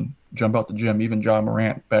that can jump out the gym, even Ja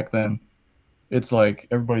Morant back then. It's like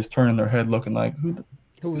everybody's turning their head looking like,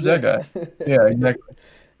 who's that guy? Yeah, exactly.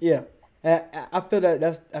 Yeah, I feel like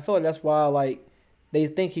that's why like they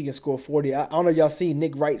think he can score 40. I don't know if y'all see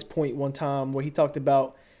Nick Wright's point one time where he talked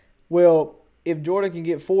about, well, if Jordan can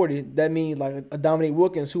get 40, that means like a Dominique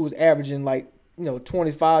Wilkins who was averaging like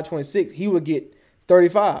 25, 26, he would get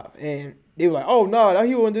 35, and they were like, oh no,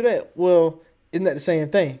 he wouldn't do that. Well, isn't that the same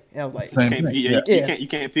thing? And I was like, You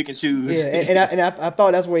can't pick and choose. yeah, and I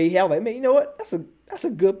thought that's where he had like, man, you know what? That's a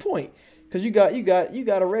good point, because you got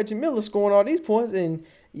a Reggie Miller scoring all these points, and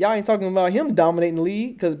y'all ain't talking about him dominating the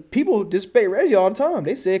league, because people disrespect Reggie all the time.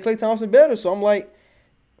 They said Klay Thompson better, so I'm like,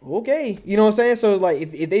 okay, you know what I'm saying? So it's like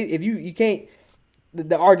if you can't,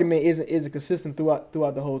 the argument isn't consistent throughout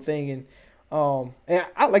the whole thing, and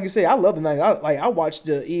I, like you say, I love the 90s. I watched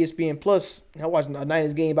the ESPN Plus. I watched a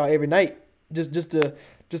 90s game about every night, just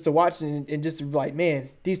to watch and just to be like, man,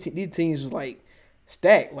 these teams was like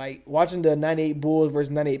stacked. Like watching the 98 Bulls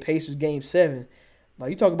versus 98 Pacers game 7. Like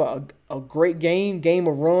you talk about a great game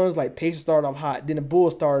of runs. Like Pacers started off hot, then the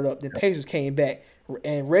Bulls started up, then Pacers came back,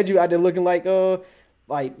 and Reggie out there looking like an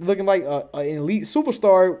elite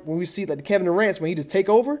superstar. When we see like the Kevin Durant's when he just take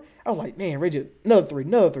over, I was like, man, Reggie, another three,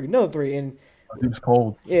 and He was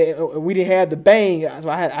cold. yeah, we didn't have the bang, so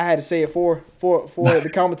I had to say it for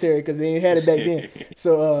the commentary because they didn't have it back then.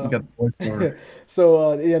 So He got the voice for it.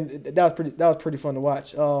 so yeah, that was pretty fun to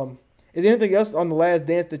watch. Is there anything else on The Last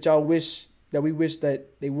Dance that we wish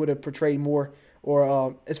that they would have portrayed more,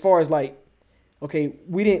 or as far as like, okay,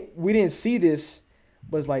 we didn't see this,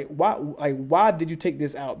 but it's like why did you take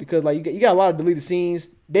this out? Because like you got a lot of deleted scenes.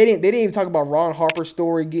 They didn't even talk about Ron Harper's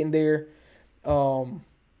story getting there.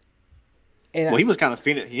 Well, he was kind of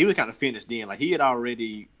finished then. Like he had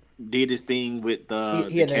already did his thing with the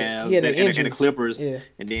Cavs and the Clippers, Yeah.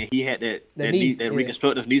 and then he had that knee,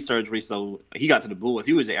 reconstructive knee surgery. So he got to the Bulls.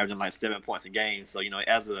 He was averaging like 7 points a game. So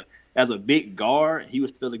as a big guard, he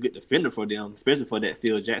was still a good defender for them, especially for that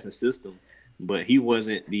Phil Jackson system. But he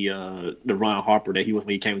wasn't the Ron Harper that he was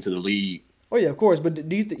when he came into the league. Oh yeah, of course. But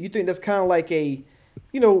do you think that's kind of like a,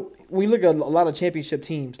 when you look at a lot of championship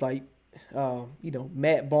teams, like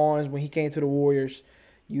Matt Barnes when he came to the Warriors,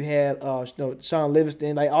 you had Sean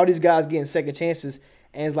Livingston, like all these guys getting second chances,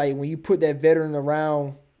 and it's like when you put that veteran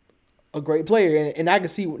around a great player, and I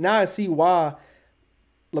see why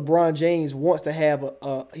LeBron James wants to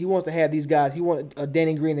have these guys. He wanted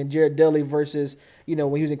Danny Green and Jared Dudley versus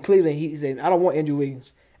when he was in Cleveland, he said, I don't want Andrew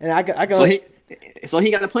Wiggins, and I can so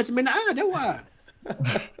he got to punch him in the eye. That's why.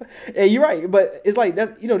 Yeah, you're right, but it's like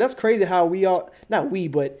that's crazy how we all, not we,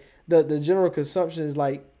 but the general consumption is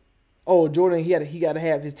like, oh, Jordan, he got to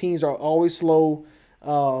have his teams are always slow,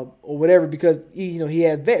 or whatever, because he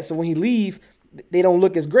has vets, so when he leave, they don't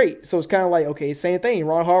look as great. So it's kind of like, okay, same thing.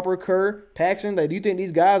 Ron Harper, Kerr, Paxson. Like, do you think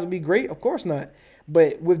these guys would be great? Of course not.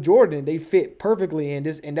 But with Jordan, they fit perfectly, and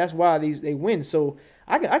that's why they win. So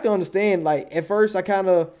I can understand. Like at first, I kind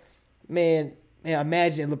of imagine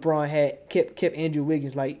LeBron had kept Andrew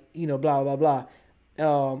Wiggins, like blah blah blah,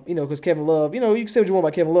 because Kevin Love, you can say what you want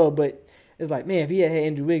about Kevin Love, but it's like, man, if he had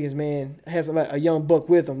Andrew Wiggins, man, has a young buck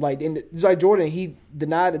with him, like just like Jordan, he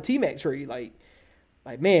denied the T-Mac trade, like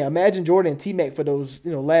man, imagine Jordan and T-Mac for those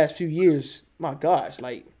last few years. My gosh,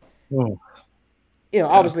 like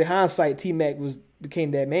obviously hindsight, T-Mac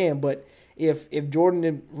became that man, but if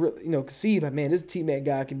Jordan could see like, man, this T-Mac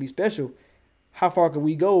guy can be special, how far could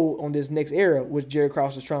we go on this next era, which Jerry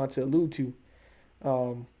Krause is trying to allude to?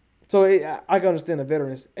 So I can understand the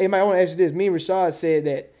veterans. Hey, Mike, I want to ask you this. Me and Rashad said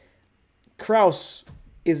that Krause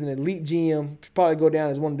is an elite GM, probably go down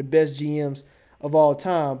as one of the best GMs of all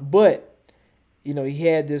time. But, you know, he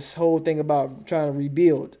had this whole thing about trying to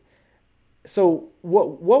rebuild. So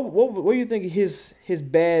what do you think his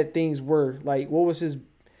bad things were? Like, what was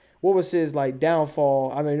his like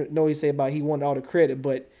downfall? I mean, I know he said about he wanted all the credit,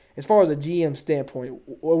 but as far as a GM standpoint,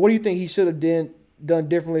 what do you think he should have done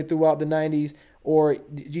differently throughout the 90s, or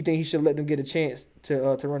do you think he should let them get a chance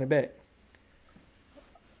to run it back?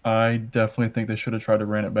 I definitely think they should have tried to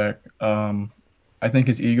run it back. I think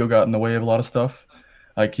his ego got in the way of a lot of stuff.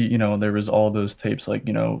 Like there was all those tapes, like,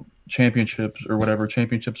 championships or whatever.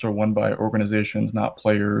 Championships are won by organizations, not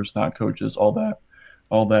players, not coaches, all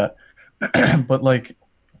that. But like,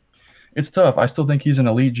 it's tough. I still think he's an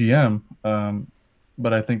elite GM.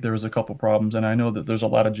 But I think there was a couple problems, and I know that there's a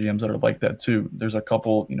lot of GMs that are like that too. There's a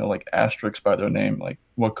couple, like asterisks by their name, like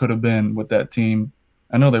what could have been with that team.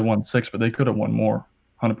 I know they won 6, but they could have won more,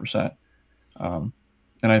 100%. And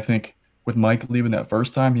I think with Mike leaving that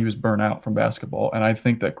first time, he was burnt out from basketball, and I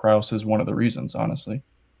think that Krause is one of the reasons, honestly.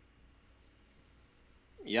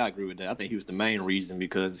 Yeah, I agree with that. I think he was the main reason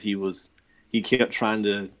because he kept trying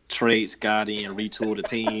to trade Scottie and retool the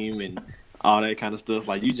team and all that kind of stuff.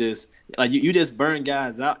 Like you just burn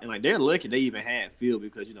guys out, and like they're lucky they even had Phil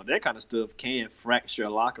because that kind of stuff can fracture a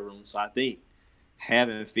locker room. So I think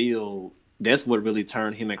having Phil, that's what really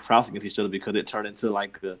turned him and Krause against each other because it turned into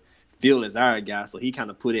like the Phil is our guy. So he kind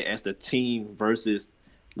of put it as the team versus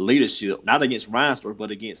leadership, not against Reinsdorf, but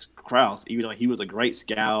against Krause. Even though he was a great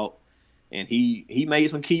scout and he made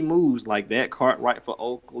some key moves like that Cartwright for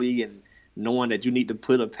Oakley and knowing that you need to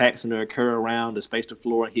put a Paxson or a Kerr around to space the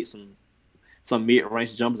floor and hit some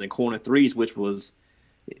mid-range jumpers and corner threes, which was,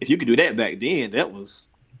 if you could do that back then, that was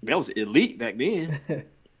elite back then.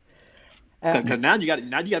 Because now you got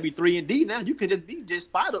to be 3-and-D. Now you can just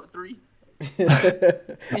spot up 3.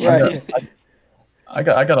 Right. I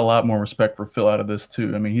got a lot more respect for Phil out of this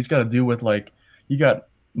too. I mean, he's got to deal with like you got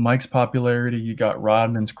Mike's popularity, you got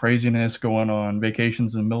Rodman's craziness going on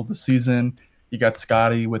vacations in the middle of the season, you got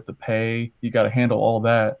Scottie with the pay, you got to handle all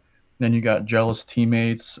that. Then you got jealous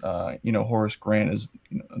teammates. Horace Grant is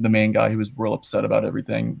the main guy who was real upset about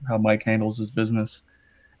everything, how Mike handles his business.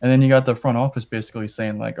 And then you got the front office basically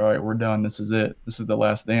saying like, all right, we're done. This is it. This is the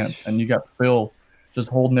last dance. And you got Phil just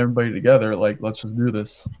holding everybody together. Like, let's just do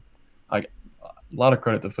this. Like, a lot of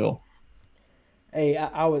credit to Phil. Hey, I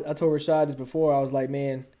told Rashad this before. I was like,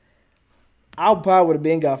 man, I probably would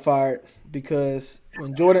have got fired because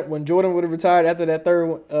when Jordan would have retired after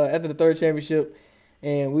the third championship,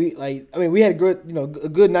 and we had a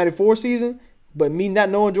good 94 season, but me not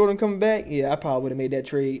knowing Jordan coming back, yeah, I probably would have made that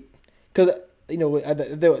trade because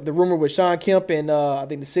the rumor with Sean Kemp and I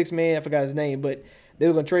think the sixth man, I forgot his name, but they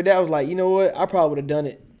were gonna trade that. I was like, you know what, I probably would have done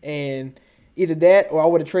it, and either that or I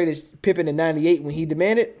would have traded Pippen in '98 when he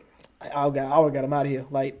demanded. I would have got him out of here,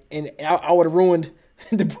 and I would have ruined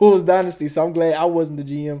the Bulls dynasty. So I'm glad I wasn't the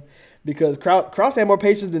GM because Krause had more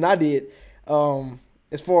patience than I did.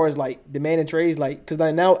 As far as like demanding trades, like because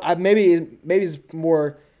now maybe it's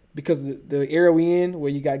more because of the era we in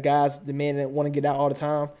where you got guys demanding want to get out all the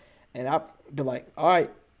time, and I'd be like, all right,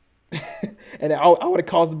 and I would have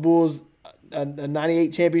cost the Bulls a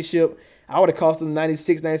 98 championship. I would have cost them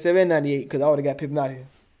 96, 97, and 98 because I would have got Pippen out of here.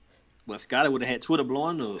 Well, Scottie would have had Twitter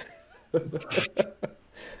blowing up.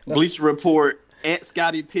 Bleacher Report at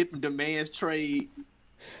Scottie Pippen demands trade.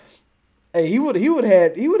 Hey, he would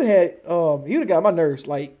have got my nerves.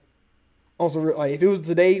 Like, on some real, like if it was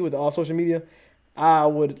today with all social media, I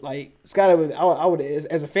would like Scottie. I would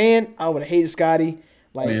as a fan, I would have hated Scottie.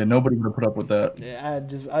 Like, yeah, nobody would have put up with that. Yeah,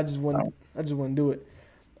 I just wouldn't do it.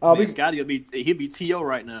 Scottie he'd be T.O.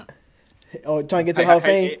 right now. Oh, trying to get to the Hall of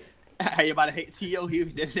Fame. Everybody hate T.O.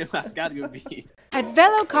 That's how Scottie would be. At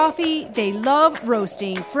Velo Coffee, they love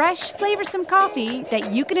roasting fresh, flavorsome coffee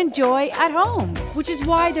that you can enjoy at home, which is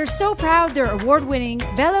why they're so proud their award-winning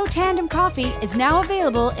Velo Tandem Coffee is now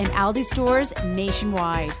available in Aldi stores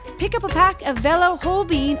nationwide. Pick up a pack of Velo whole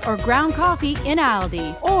bean or ground coffee in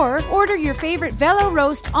Aldi, or order your favorite Velo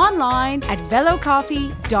roast online at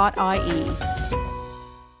velocoffee.ie.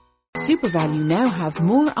 SuperValue now have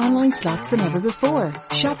more online slots than ever before.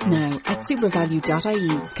 Shop now at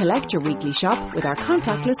supervalue.ie. Collect your weekly shop with our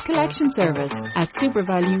contactless collection service. At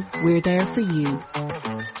SuperValue, we're there for you.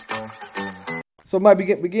 So, Mike,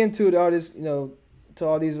 begin to all this, to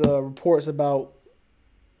all these reports about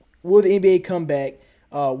will the NBA come back?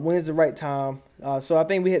 When's the right time? So I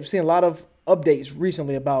think we have seen a lot of updates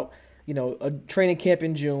recently about, a training camp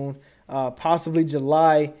in June, possibly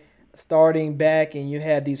July. starting back, and you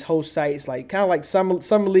had these host sites like kind of like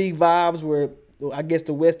summer league vibes, where I guess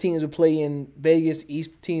the West teams would play in Vegas, East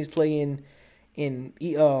teams play in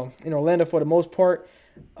Orlando for the most part.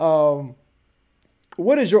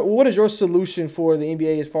 What is your solution for the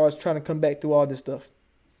NBA as far as trying to come back through all this stuff?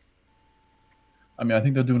 I mean, I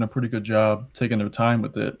think they're doing a pretty good job taking their time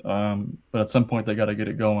with it. But at some point they got to get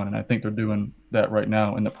it going, and I think they're doing that right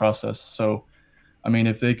now in the process. So, I mean,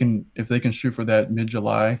 if they can shoot for that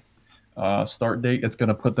mid-July start date, it's going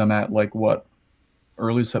to put them at like what,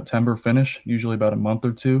 early September finish, usually about a month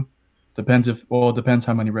or two. It depends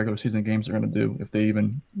how many regular season games they're going to do, if they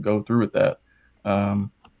even go through with that.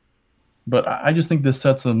 But I just think this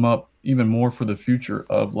sets them up even more for the future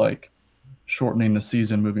of like shortening the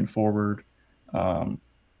season moving forward. Having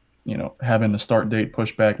the start date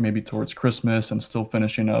pushed back maybe towards Christmas and still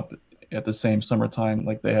finishing up at the same summertime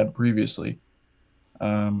like they had previously.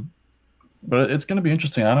 But it's going to be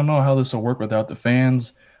interesting. I don't know how this will work without the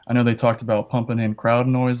fans. I know they talked about pumping in crowd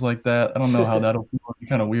noise like that. I don't know how that'll be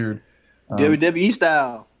kind of weird. WWE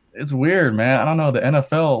style. It's weird, man. I don't know. The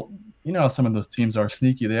NFL, you know how some of those teams are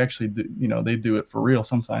sneaky. They actually do, they do it for real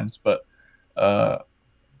sometimes. But I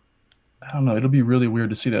don't know. It'll be really weird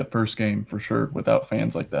to see that first game for sure without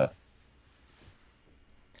fans like that.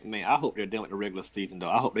 Man, I hope they're done with the regular season, though.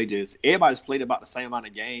 I hope everybody's played about the same amount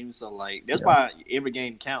of games. So, like, that's why every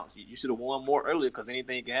game counts. You should have won more earlier because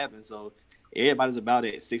anything can happen. So, everybody's about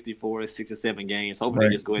at 64, 67 games. Hopefully,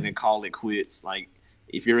 they just go ahead and call it quits. Like,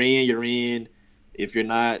 if you're in, you're in. If you're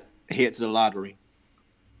not, head to the lottery.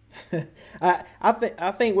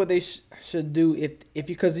 I think what they should do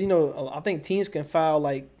because I think teams can file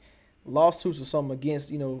like lawsuits or something against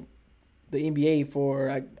the NBA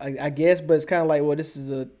for I guess, but it's kind of like, well, this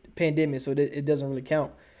is a pandemic, so it doesn't really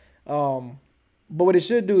count. But what it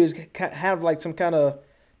should do is have like some kind of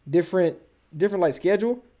different like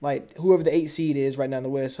schedule, like whoever the 8 seed is right now in the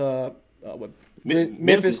West.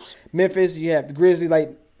 Memphis. You have the Grizzlies.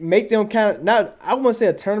 Like make them kind of not. I wouldn't say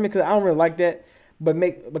a tournament because I don't really like that, but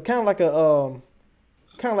kind of like a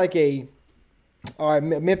all right,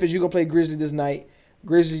 Memphis, you're gonna play Grizzlies this night.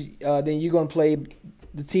 Grizzlies, then you're gonna play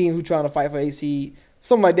the team who's trying to fight for AC,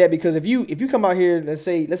 something like that. Because if you come out here, let's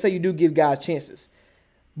say you do give guys chances,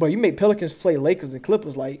 but you make Pelicans play Lakers and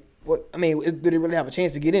Clippers, like what? I mean, do they really have a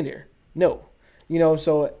chance to get in there? No,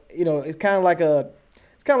 So it's kind of like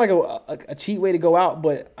a cheat way to go out.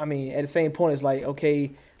 But I mean, at the same point, it's like,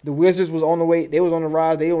 okay, the Wizards was on the way, they was on the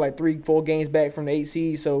rise. They were like 3-4 games back from the 8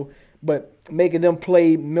 seed. So, but making them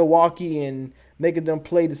play Milwaukee and making them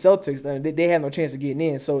play the Celtics, they have no chance of getting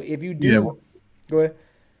in. So if you do. Go ahead.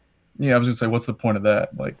 Yeah, I was gonna say, what's the point of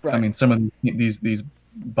that? Like, right. I mean, some of these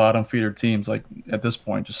bottom feeder teams, like at this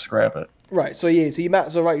point, just scrap it. Right. So you're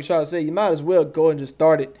trying to say you might as well go and just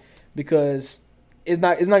start it because it's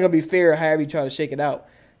not gonna be fair however you try to shake it out.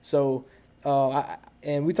 So,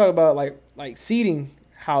 and we talk about like seeding,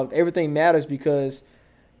 how everything matters because,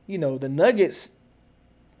 the Nuggets,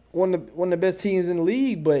 one of the best teams in the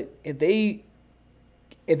league, but if they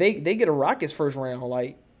get a Rockets first round,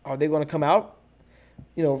 like, are they going to come out?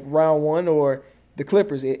 Round one, or the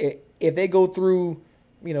Clippers, if they go through,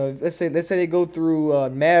 let's say they go through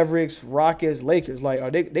Mavericks, Rockets, Lakers, like,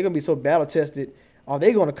 are they going to be so battle tested? Are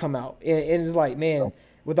they going to come out? And it's like, man,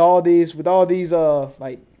 with all these,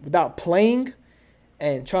 like, without playing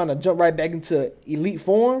and trying to jump right back into elite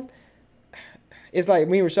form, it's like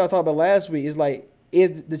me and Rashad talked about last week. It's like,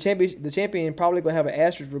 is the champion probably going to have an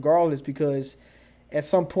asterisk regardless because at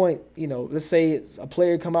some point, let's say a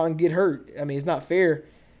player come out and get hurt. I mean, it's not fair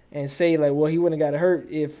and say like, well, he wouldn't have got hurt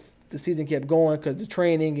if the season kept going because the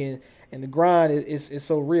training and the grind is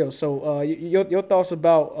so real. So your thoughts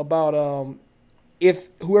about if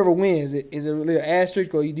whoever wins, is it really an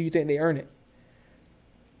asterisk or do you think they earn it?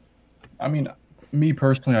 I mean, me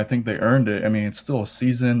personally, I think they earned it. I mean, it's still a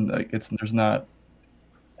season. Like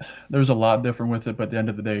there's a lot different with it, but at the end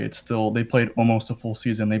of the day, it's still, they played almost a full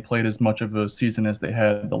season. They played as much of a season as they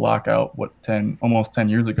had the lockout, almost 10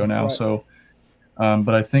 years ago now. Right. So,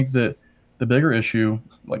 but I think that the bigger issue,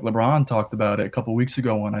 like LeBron talked about it a couple weeks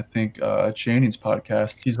ago on, I think, Channing's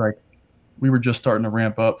podcast, he's like, we were just starting to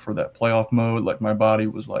ramp up for that playoff mode. Like my body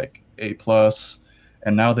was like A+,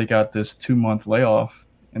 and now they got this 2-month layoff.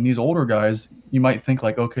 And these older guys, you might think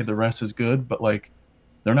like, okay, the rest is good, but like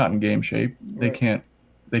they're not in game shape. Right.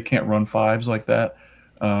 They can't run fives like that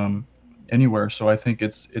anywhere. So I think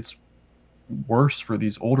it's worse for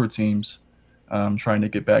these older teams trying to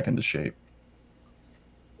get back into shape.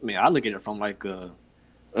 I mean, I look at it from like a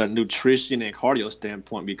nutrition and cardio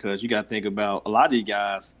standpoint because you got to think about a lot of these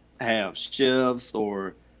guys have chefs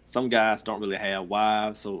or some guys don't really have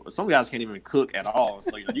wives, so some guys can't even cook at all.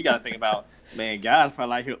 So you got to think about, man, guys probably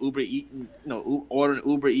like here Uber eating, ordering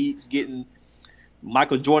Uber Eats, getting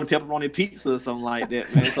Michael Jordan pepperoni pizza or something like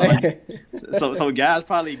that, man. So guys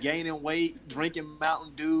probably gaining weight, drinking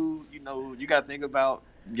Mountain Dew. You got to think about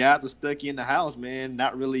guys are stuck in the house, man,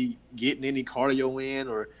 not really getting any cardio in,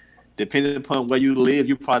 or depending upon where you live,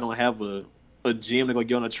 you probably don't have a gym to go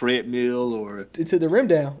get on a treadmill or to the rim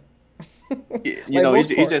down. It's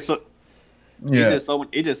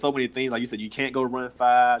just so many things. Like you said, you can't go run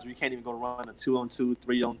 5s. You can't even go run a 2-on-2,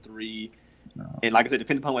 3-on-3. No. And like I said,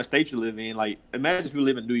 depending upon what state you live in, like imagine if you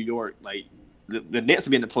live in New York, like the Nets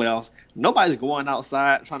will be in the playoffs. Nobody's going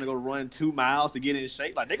outside trying to go run 2 miles to get in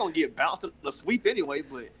shape. Like they're gonna get bounced in the sweep anyway,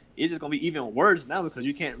 but it's just gonna be even worse now because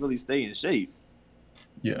you can't really stay in shape.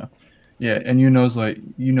 Yeah,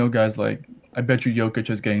 and guys like, I bet you Jokic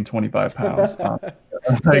has gained 25 pounds.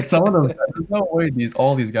 Like some of them, there's no way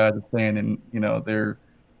all these guys are staying in their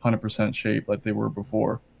 100% shape like they were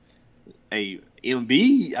before. Hey,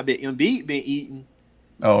 Embiid, I bet Embiid been eating.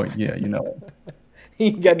 Oh yeah,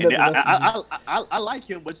 He got nothing. I like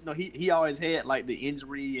him, but he always had like the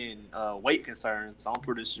injury and weight concerns. So I'm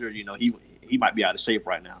pretty sure he might be out of shape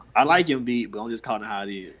right now. I like Embiid, but I'm just calling it how it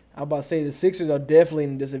is. I'm about to say the Sixers are definitely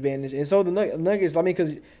in a disadvantage, and so the Nuggets. I mean,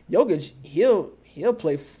 because Jokic, he'll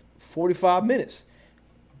play 45 minutes.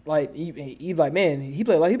 Like he like, man, he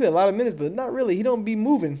played a lot of minutes, but not really. He don't be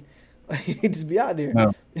moving. He just be out there.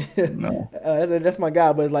 No. That's my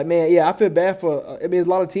guy. But it's like, man, yeah, I feel bad for. I mean, there's a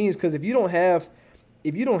lot of teams because if you don't have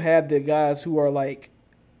the guys who are like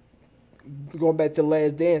going back to the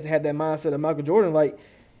Last Dance, have that mindset of Michael Jordan, like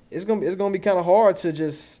it's gonna be kind of hard to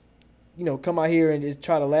just come out here and just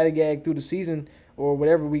try to ladder gag through the season or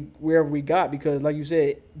wherever we got, because like you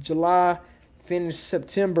said, July finish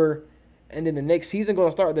September. And then the next season going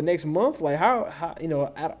to start the next month. Like how I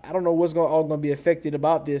don't know what's all going to be affected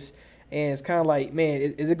about this. And it's kind of like, man,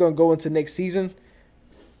 is it going to go into next season,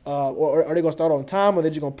 or are they going to start on time, or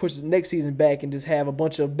they're just going to push the next season back and just have a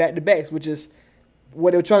bunch of back to backs, which is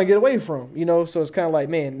what they're trying to get away from. So it's kind of like,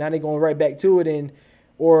 man, now they're going right back to it,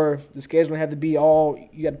 or the scheduling have to be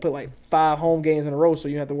you got to put like 5 home games in a row, so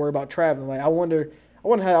you have to worry about traveling. Like I wonder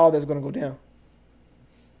how all that's going to go down.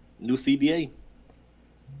 New CBA.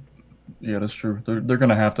 Yeah, that's true. They're going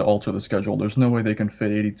to have to alter the schedule. There's no way they can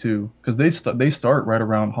fit 82 because they start right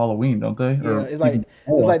around Halloween, don't they? Yeah, it's like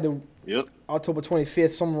the October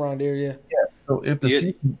 25th, somewhere around there. Yeah. So if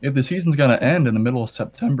the season's going to end in the middle of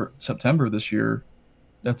September this year,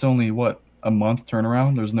 that's only a month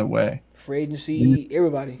turnaround. There's no way. Free agency,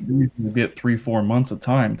 everybody. They get 3-4 months of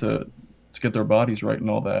time to get their bodies right and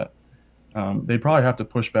all that. They probably have to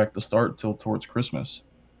push back the start till towards Christmas.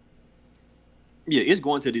 Yeah, it's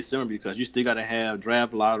going to December because you still got to have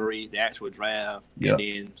draft lottery, the actual draft, and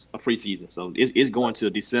then a preseason. So it's going to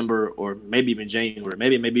December or maybe even January.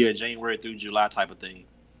 Maybe a January through July type of thing.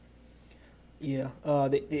 Yeah,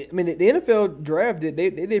 the NFL draft they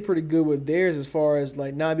did pretty good with theirs as far as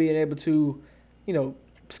like not being able to,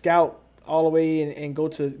 scout all the way and go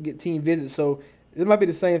to get team visits. So it might be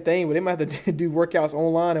the same thing, but they might have to do workouts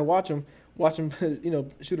online and watch them,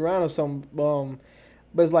 shoot around or something.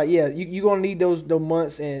 But it's like, yeah, you're going to need those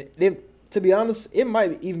months. And to be honest, it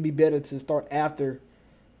might even be better to start after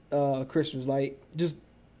Christmas. Like, just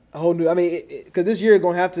a whole new – I mean, because this year is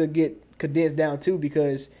going to have to get condensed down too,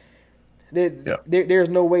 because there's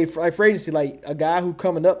no way for agency, like a guy who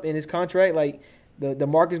coming up in his contract, like the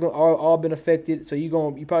market's going to all been affected. So you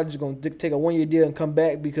probably just going to take a 1-year deal and come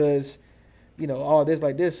back because, all this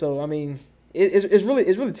like this. So, I mean, it's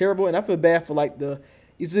really terrible. And I feel bad for like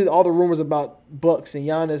you see all the rumors about Bucks and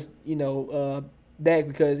Giannis, that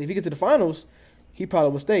because if he gets to the finals, he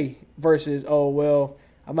probably will stay. Versus,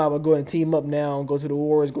 I might as well go and team up now and go to the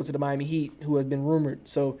Warriors, go to the Miami Heat, who has been rumored.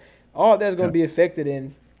 So all that's going to be affected,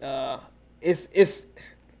 and it's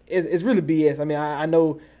really BS. I mean, I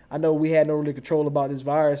know we had no really control about this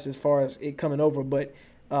virus as far as it coming over, but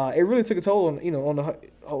it really took a toll on the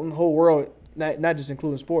whole world, not just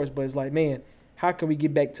including sports. But it's like, man, how can we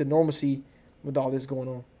get back to normalcy with all this going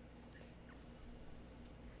on?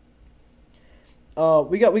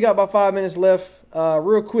 We got about 5 minutes left.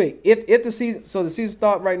 Real quick, if the season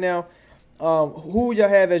start right now, who would y'all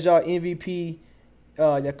have as y'all MVP,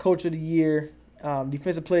 your coach of the year,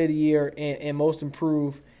 defensive player of the year, and most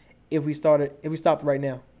improved if we stopped right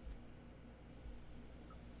now?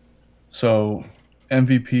 So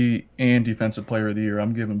MVP and defensive player of the year,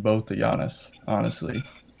 I'm giving both to Giannis, honestly.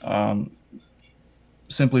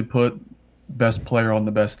 Simply put, best player on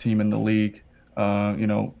the best team in the league.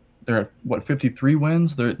 They're at 53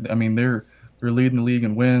 wins. They're leading the league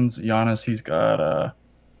in wins. Giannis,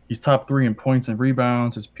 he's top 3 in points and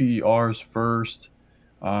rebounds. His PER is first.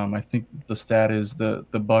 I think the stat is the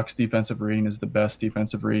Bucks defensive rating is the best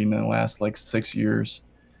defensive rating in the last like 6 years,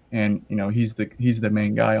 and he's the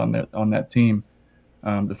main guy on that team,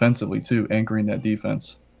 defensively too, anchoring that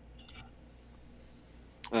defense.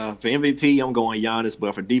 For MVP, I'm going Giannis,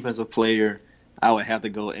 but for defensive player, I would have to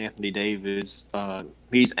go Anthony Davis.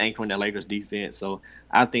 He's anchoring that Lakers defense, so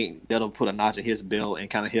I think that'll put a notch in his belt and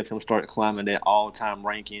kind of help him start climbing that all-time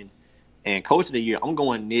ranking. And Coach of the Year, I'm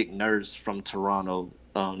going Nick Nurse from Toronto.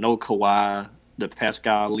 No Kawhi, the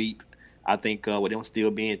Pascal leap. I think with them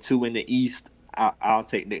still being 2 in the East, I'll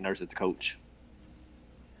take Nick Nurse as the coach.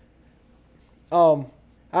 I'm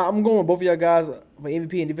going with both of y'all guys for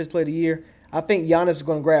MVP and Defensive Player of the Year. I think Giannis is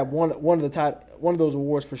going to grab one of those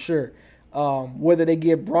awards for sure. Whether they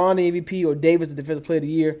give Bron the MVP or Davis the Defensive Player of the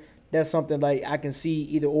Year, that's something like I can see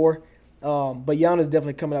either or. But Giannis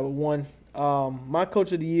definitely coming out with one. My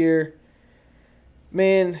Coach of the Year,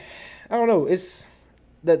 man, I don't know. It's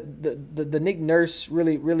the Nick Nurse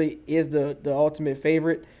really is the ultimate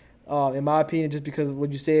favorite, in my opinion, just because of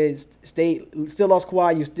what you said. Still lost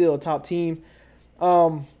Kawhi, you're still a top team.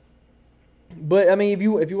 But I mean, if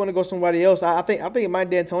you want to go somebody else, I think Mike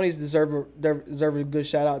D'Antoni's deserve a good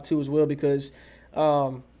shout out too as well, because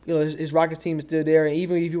his Rockets team is still there, and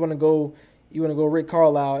even if you want to go Rick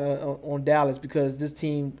Carlisle on Dallas, because this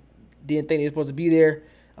team didn't think they were supposed to be there.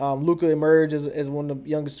 Luka emerged as one of the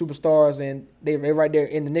youngest superstars, and they're right there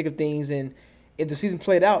in the nick of things. And if the season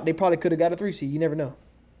played out, they probably could have got a 3 seed. You never know.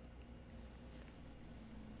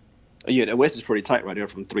 Yeah, the West is pretty tight right there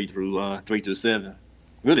from 3 through 7.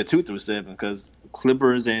 Really 2 through 7, because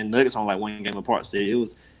Clippers and Nuggets on like 1 game apart. So it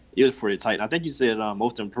was pretty tight. And I think you said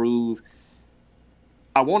most improved.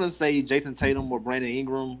 I want to say Jason Tatum or Brandon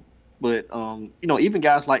Ingram. But, even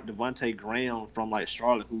guys like Devontae Graham from, like,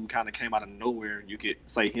 Charlotte, who kind of came out of nowhere, you could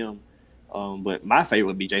say him. But my favorite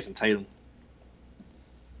would be Jason Tatum.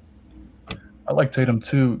 I like Tatum,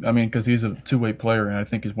 too. I mean, because he's a two-way player, and I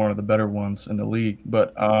think he's one of the better ones in the league.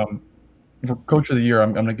 But for Coach of the Year,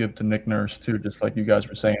 I'm going to give it to Nick Nurse, too, just like you guys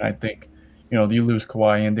were saying. I think, you lose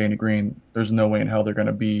Kawhi and Danny Green, there's no way in hell they're going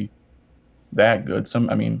to be that good.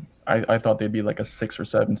 I thought they'd be like a 6 or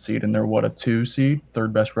 7 seed, and they're a 2 seed,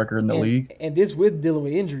 third best record in the league. And this with dealing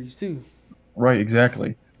with injuries too. Right,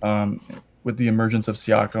 exactly. With the emergence of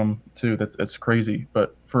Siakam too, that's crazy.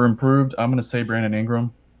 But for improved, I'm going to say Brandon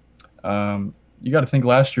Ingram. You got to think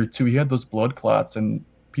last year too, he had those blood clots, and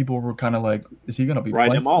people were kind of like, "Is he going to be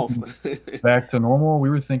writing him off back to normal?" We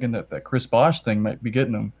were thinking that Chris Bosh thing might be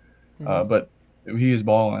getting him, but he is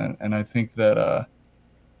balling, and I think that.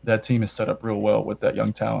 That team is set up real well with that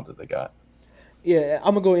young talent that they got. Yeah,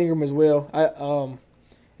 I'm gonna go Ingram as well.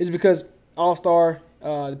 It's because All-Star,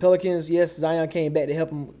 the Pelicans. Yes, Zion came back to help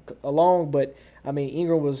him along, but I mean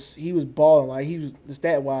Ingram was balling, like he was the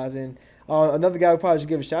stat wise. And another guy we probably should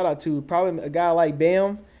give a shout out to, probably a guy like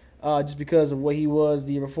Bam, just because of what he was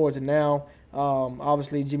the year before to now.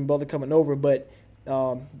 Obviously Jimmy Butler coming over, but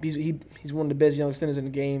he's one of the best young centers in the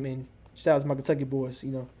game. And shout out to my Kentucky boys,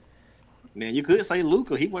 Man, you could say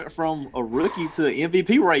Luka. He went from a rookie to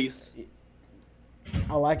MVP race.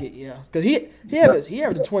 I like it, yeah, because he averaged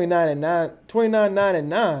 29, 9, and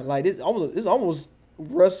 9. Like this almost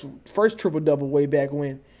Russ' first triple double way back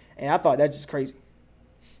when, and I thought that's just crazy.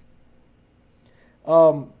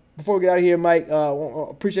 Before we get out of here, Mike,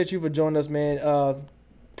 appreciate you for joining us, man.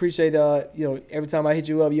 Appreciate every time I hit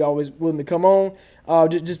you up, you're always willing to come on.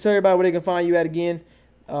 Just tell everybody where they can find you at again.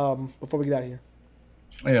 Before we get out of here.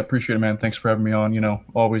 Yeah, appreciate it, man. Thanks for having me on.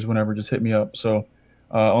 Always, whenever, just hit me up. So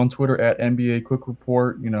on Twitter at NBA Quick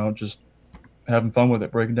Report, just having fun with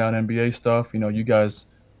it, breaking down NBA stuff. You guys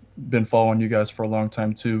been following you guys for a long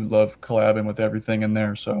time too. Love collabing with everything in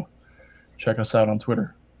there. So check us out on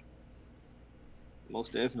Twitter.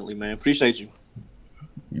 Most definitely, man. Appreciate you.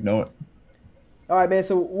 You know it. All right, man.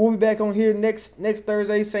 So we'll be back on here next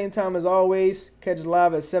Thursday, same time as always. Catch us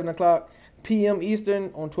live at 7:00 p.m.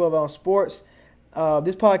 Eastern on 12 Ounce Sports.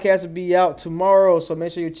 This podcast will be out tomorrow, so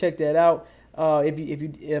make sure you check that out. Or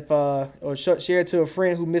share it to a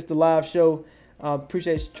friend who missed the live show.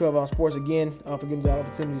 Appreciate 12 Ounce Sports again for giving us that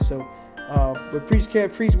opportunity. So, we're Preach Care,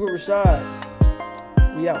 Preach with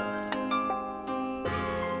Rashad. We out.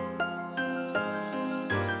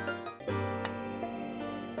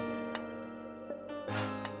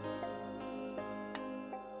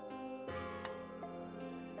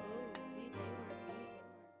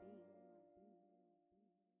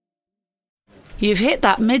 You've hit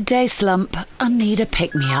that midday slump and need a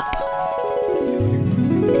pick-me-up.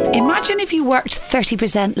 Imagine if you worked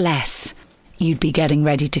 30% less. You'd be getting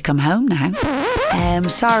ready to come home now.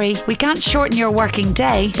 Sorry, we can't shorten your working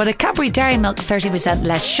day, but a Cadbury Dairy Milk 30%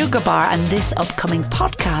 less sugar bar and this upcoming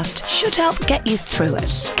podcast should help get you through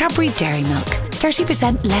it. Cadbury Dairy Milk,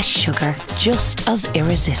 30% less sugar, just as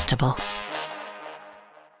irresistible.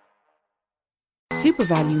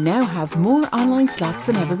 SuperValu now have more online slots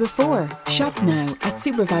than ever before. Shop now at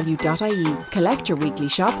supervalu.ie. Collect your weekly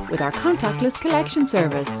shop with our contactless collection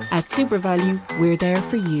service. At SuperValu, we're there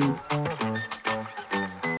for you.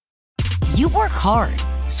 You work hard.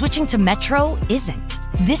 Switching to Metro isn't.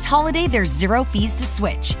 This holiday, there's 0 fees to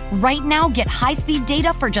switch. Right now, get high-speed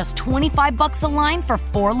data for just $25 a line for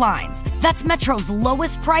 4 lines. That's Metro's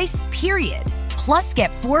lowest price, period. Plus,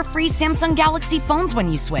 get 4 free Samsung Galaxy phones when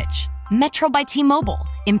you switch. Metro by T-Mobile,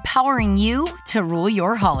 empowering you to rule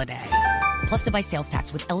your holiday. Plus device sales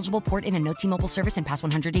tax with eligible port in and no T-Mobile service in past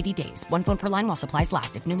 180 days. 1 phone per line while supplies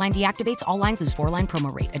last. If new line deactivates, all lines lose 4-line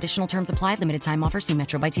promo rate. Additional terms apply. Limited time offer. See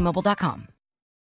metrobystmobile.com.